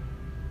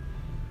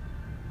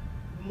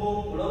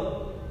 1, lúc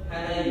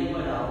hai tay giữ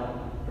vào đầu,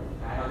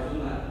 hạ đầu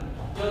xuống lại,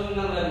 chân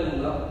nâng lên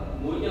cùng gốc,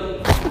 mũi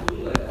chân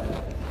xuống lại.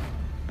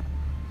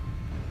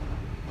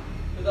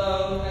 Từ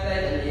từ hai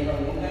tay chạm nhẹ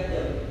vào mũi cái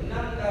chân,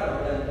 nâng cao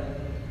đầu lên,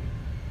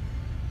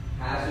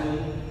 hạ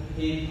xuống,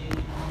 hít,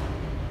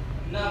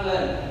 nâng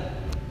lên,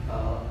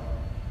 thở,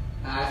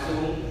 hạ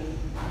xuống,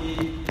 hít,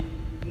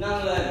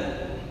 nâng lên,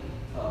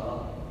 thở,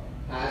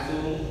 hạ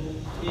xuống,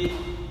 hít,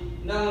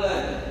 nâng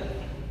lên,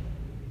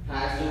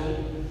 hạ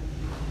xuống,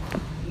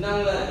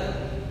 nâng lên,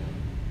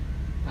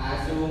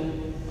 hạ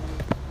xuống,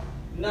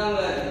 nâng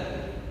lên,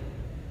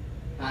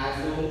 hạ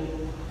xuống,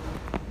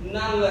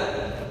 nâng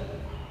lên,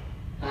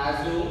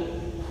 hạ xuống.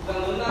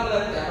 Lần nữa nâng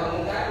lên, chạm vào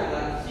một cái bụng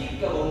lại, siết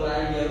cơ bụng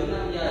lại, giữ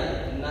 5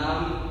 giây.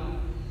 5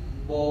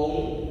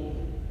 4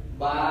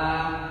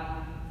 3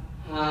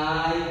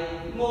 2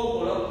 1,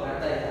 một lúc hạ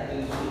tay, hạ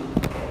chân xuống.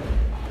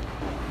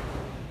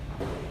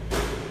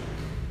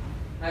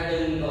 Hai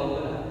chân còn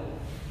với lại.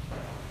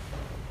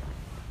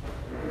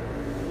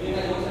 Nguyên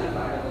hai gối sang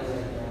phải rồi quay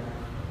sang trái.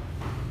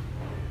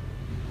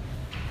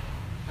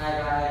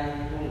 Hai vai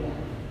buông lại.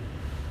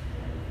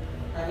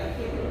 Hai mắt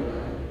khép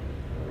lại.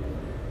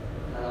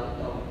 Thả lỏng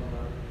đầu.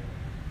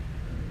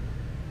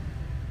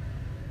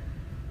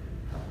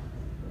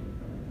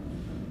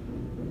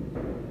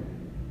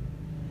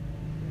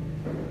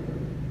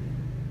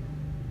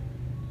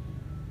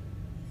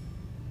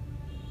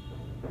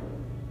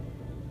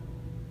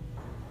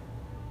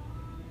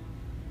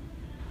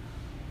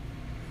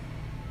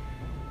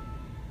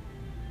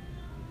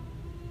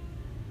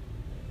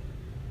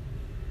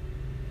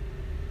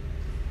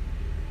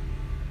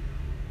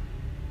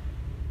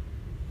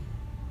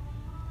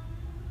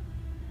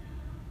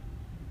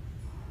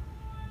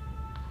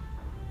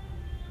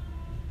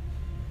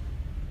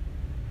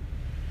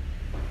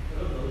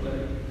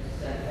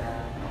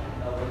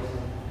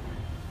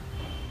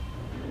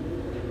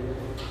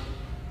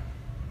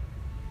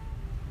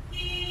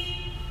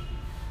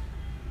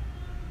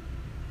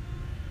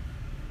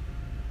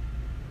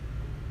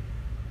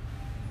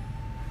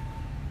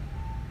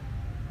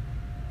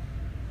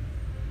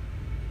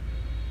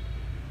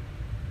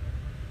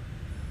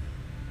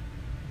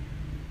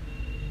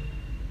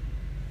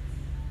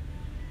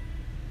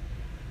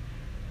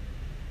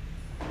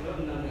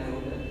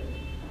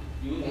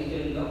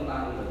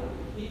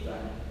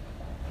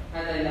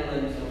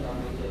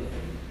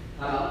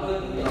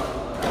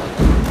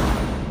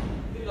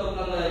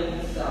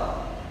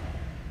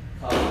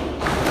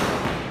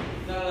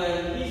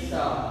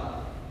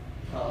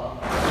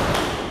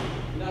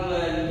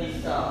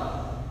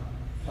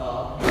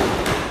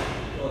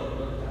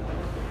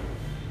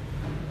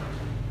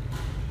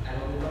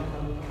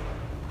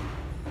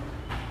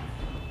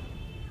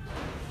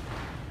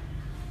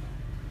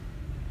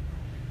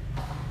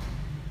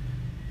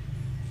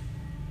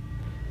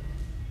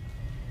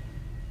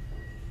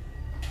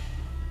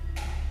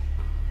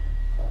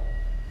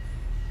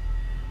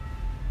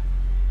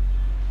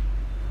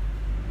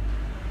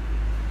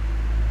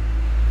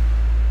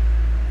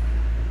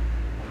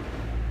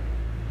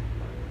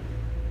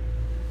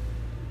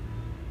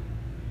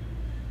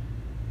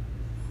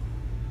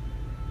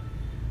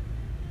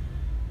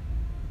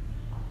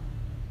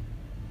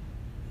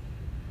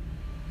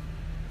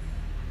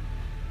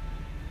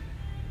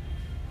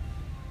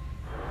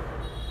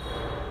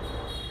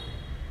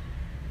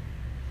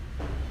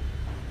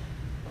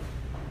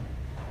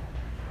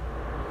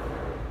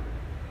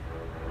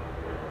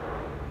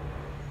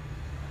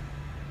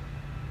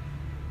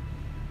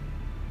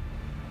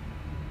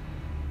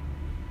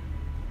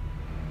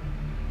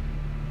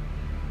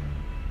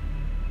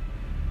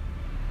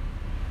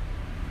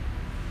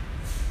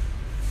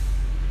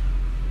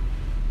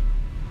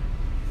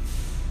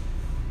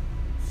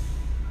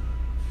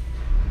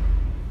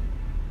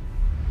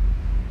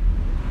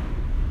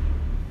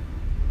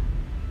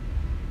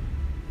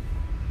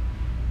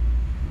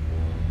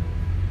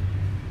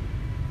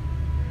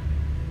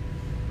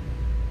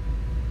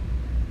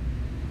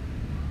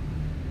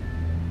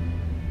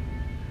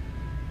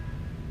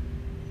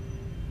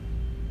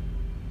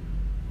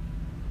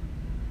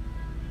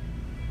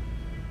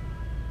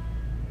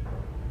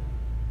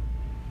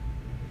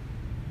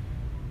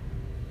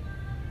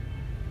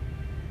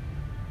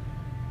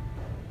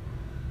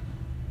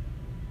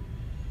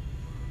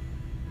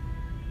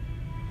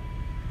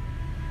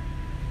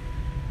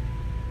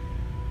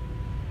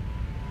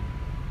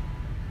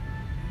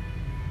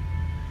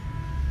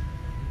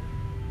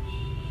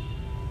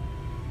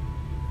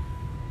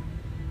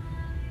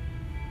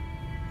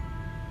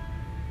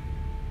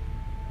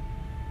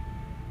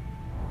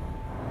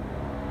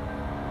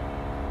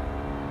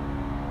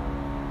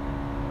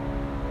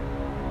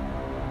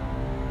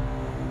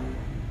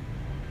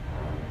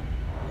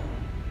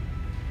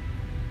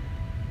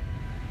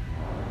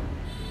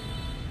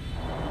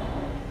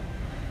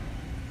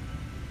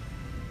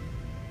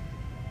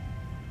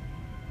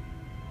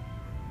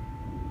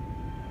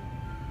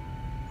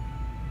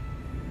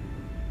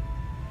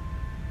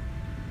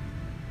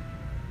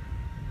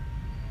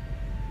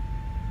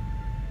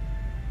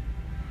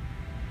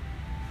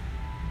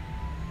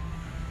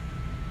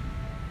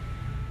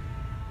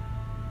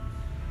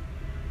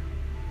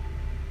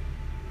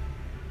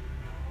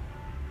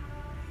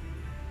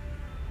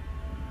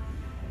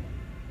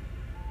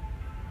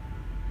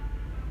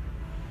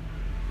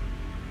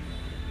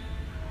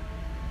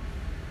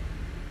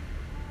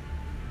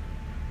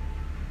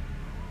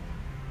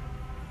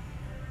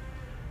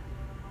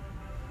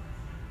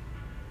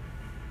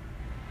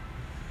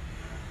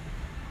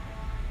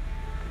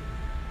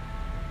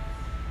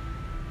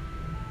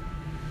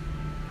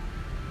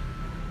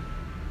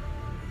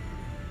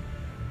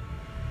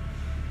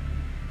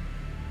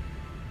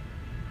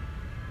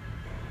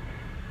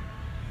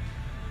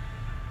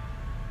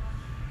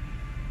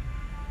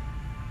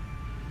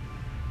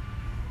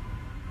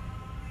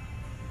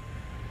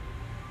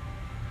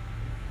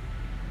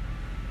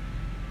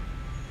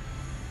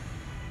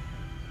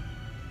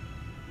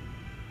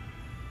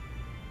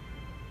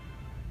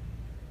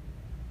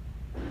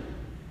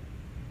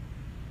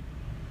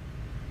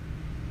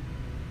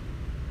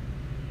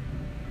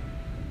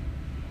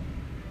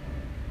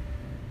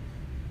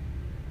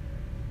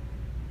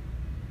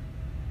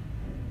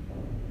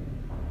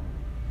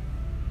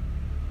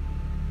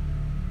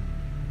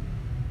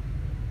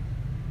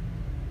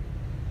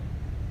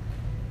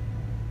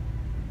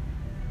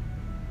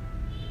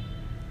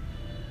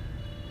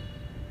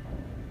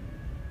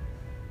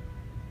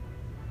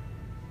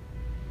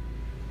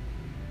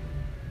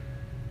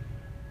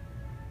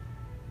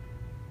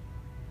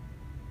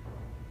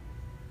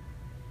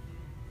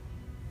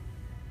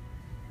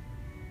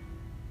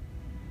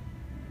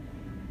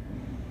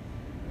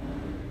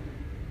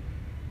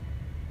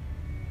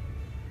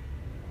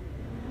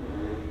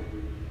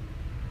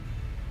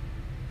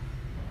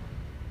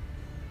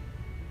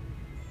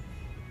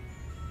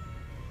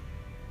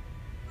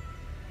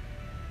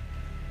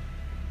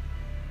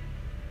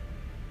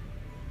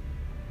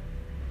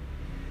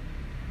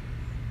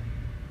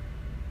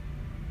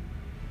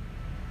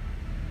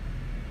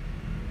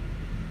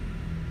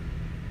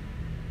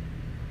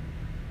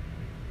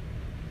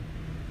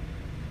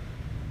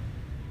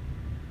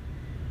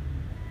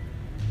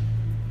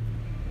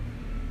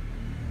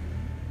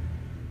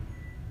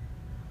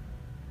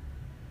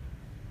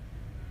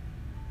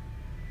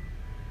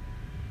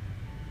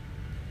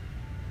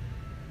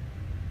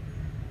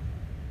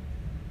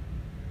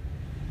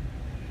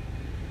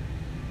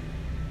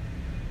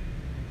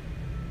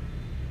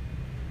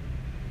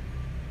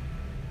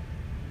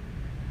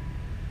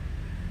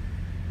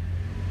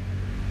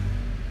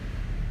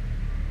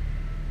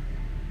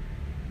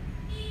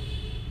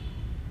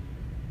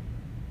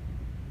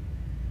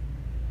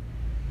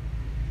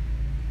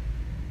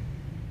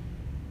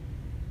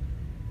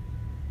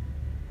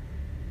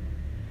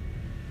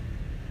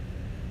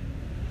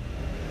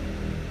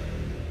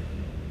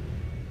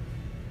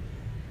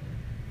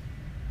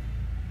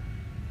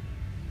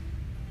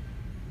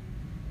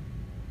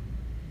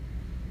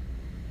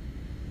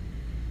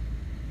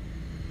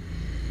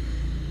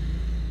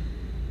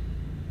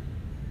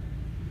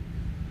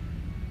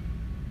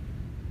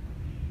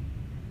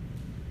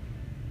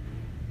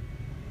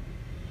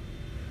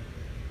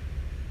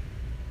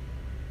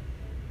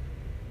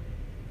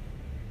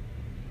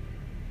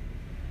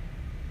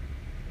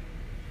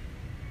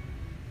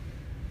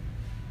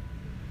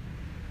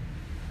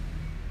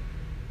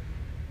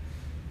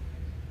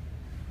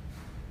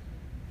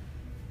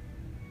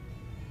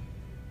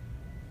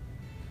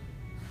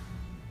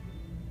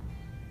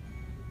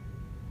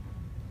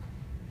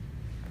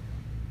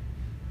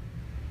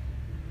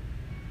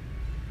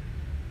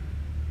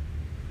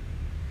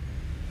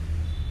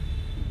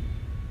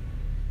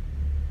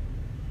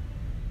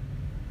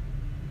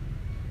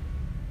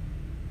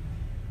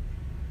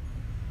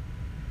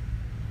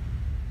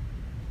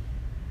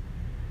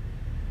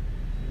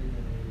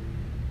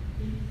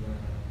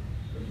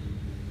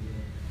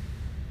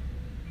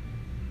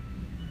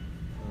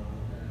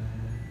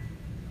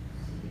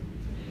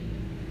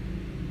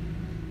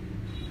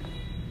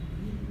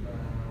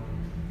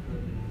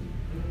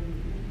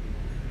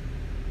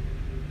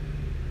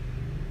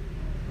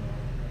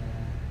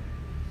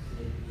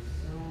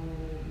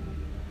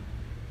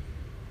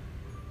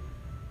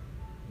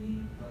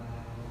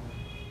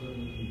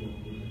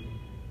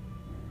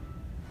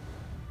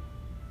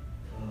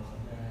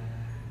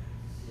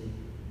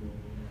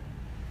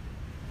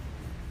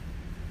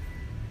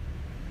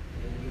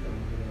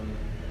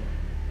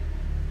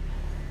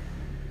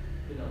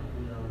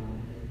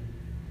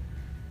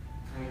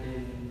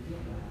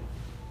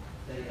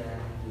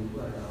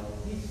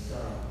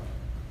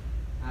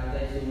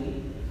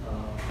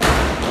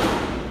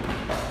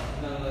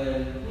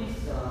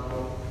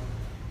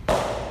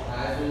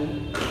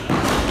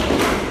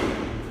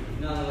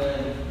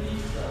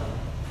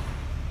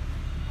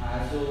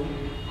 xuống.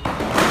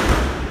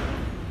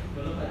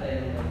 Có lúc hai tay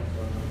nâng lên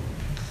xuống.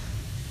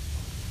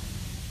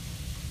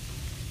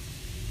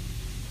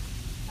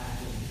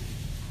 Action.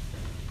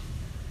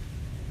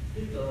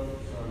 Tiếp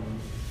tục xuống.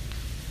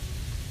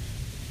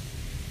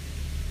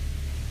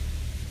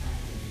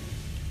 Action.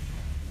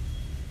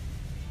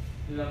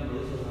 Lần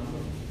nữa xuống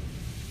nắm.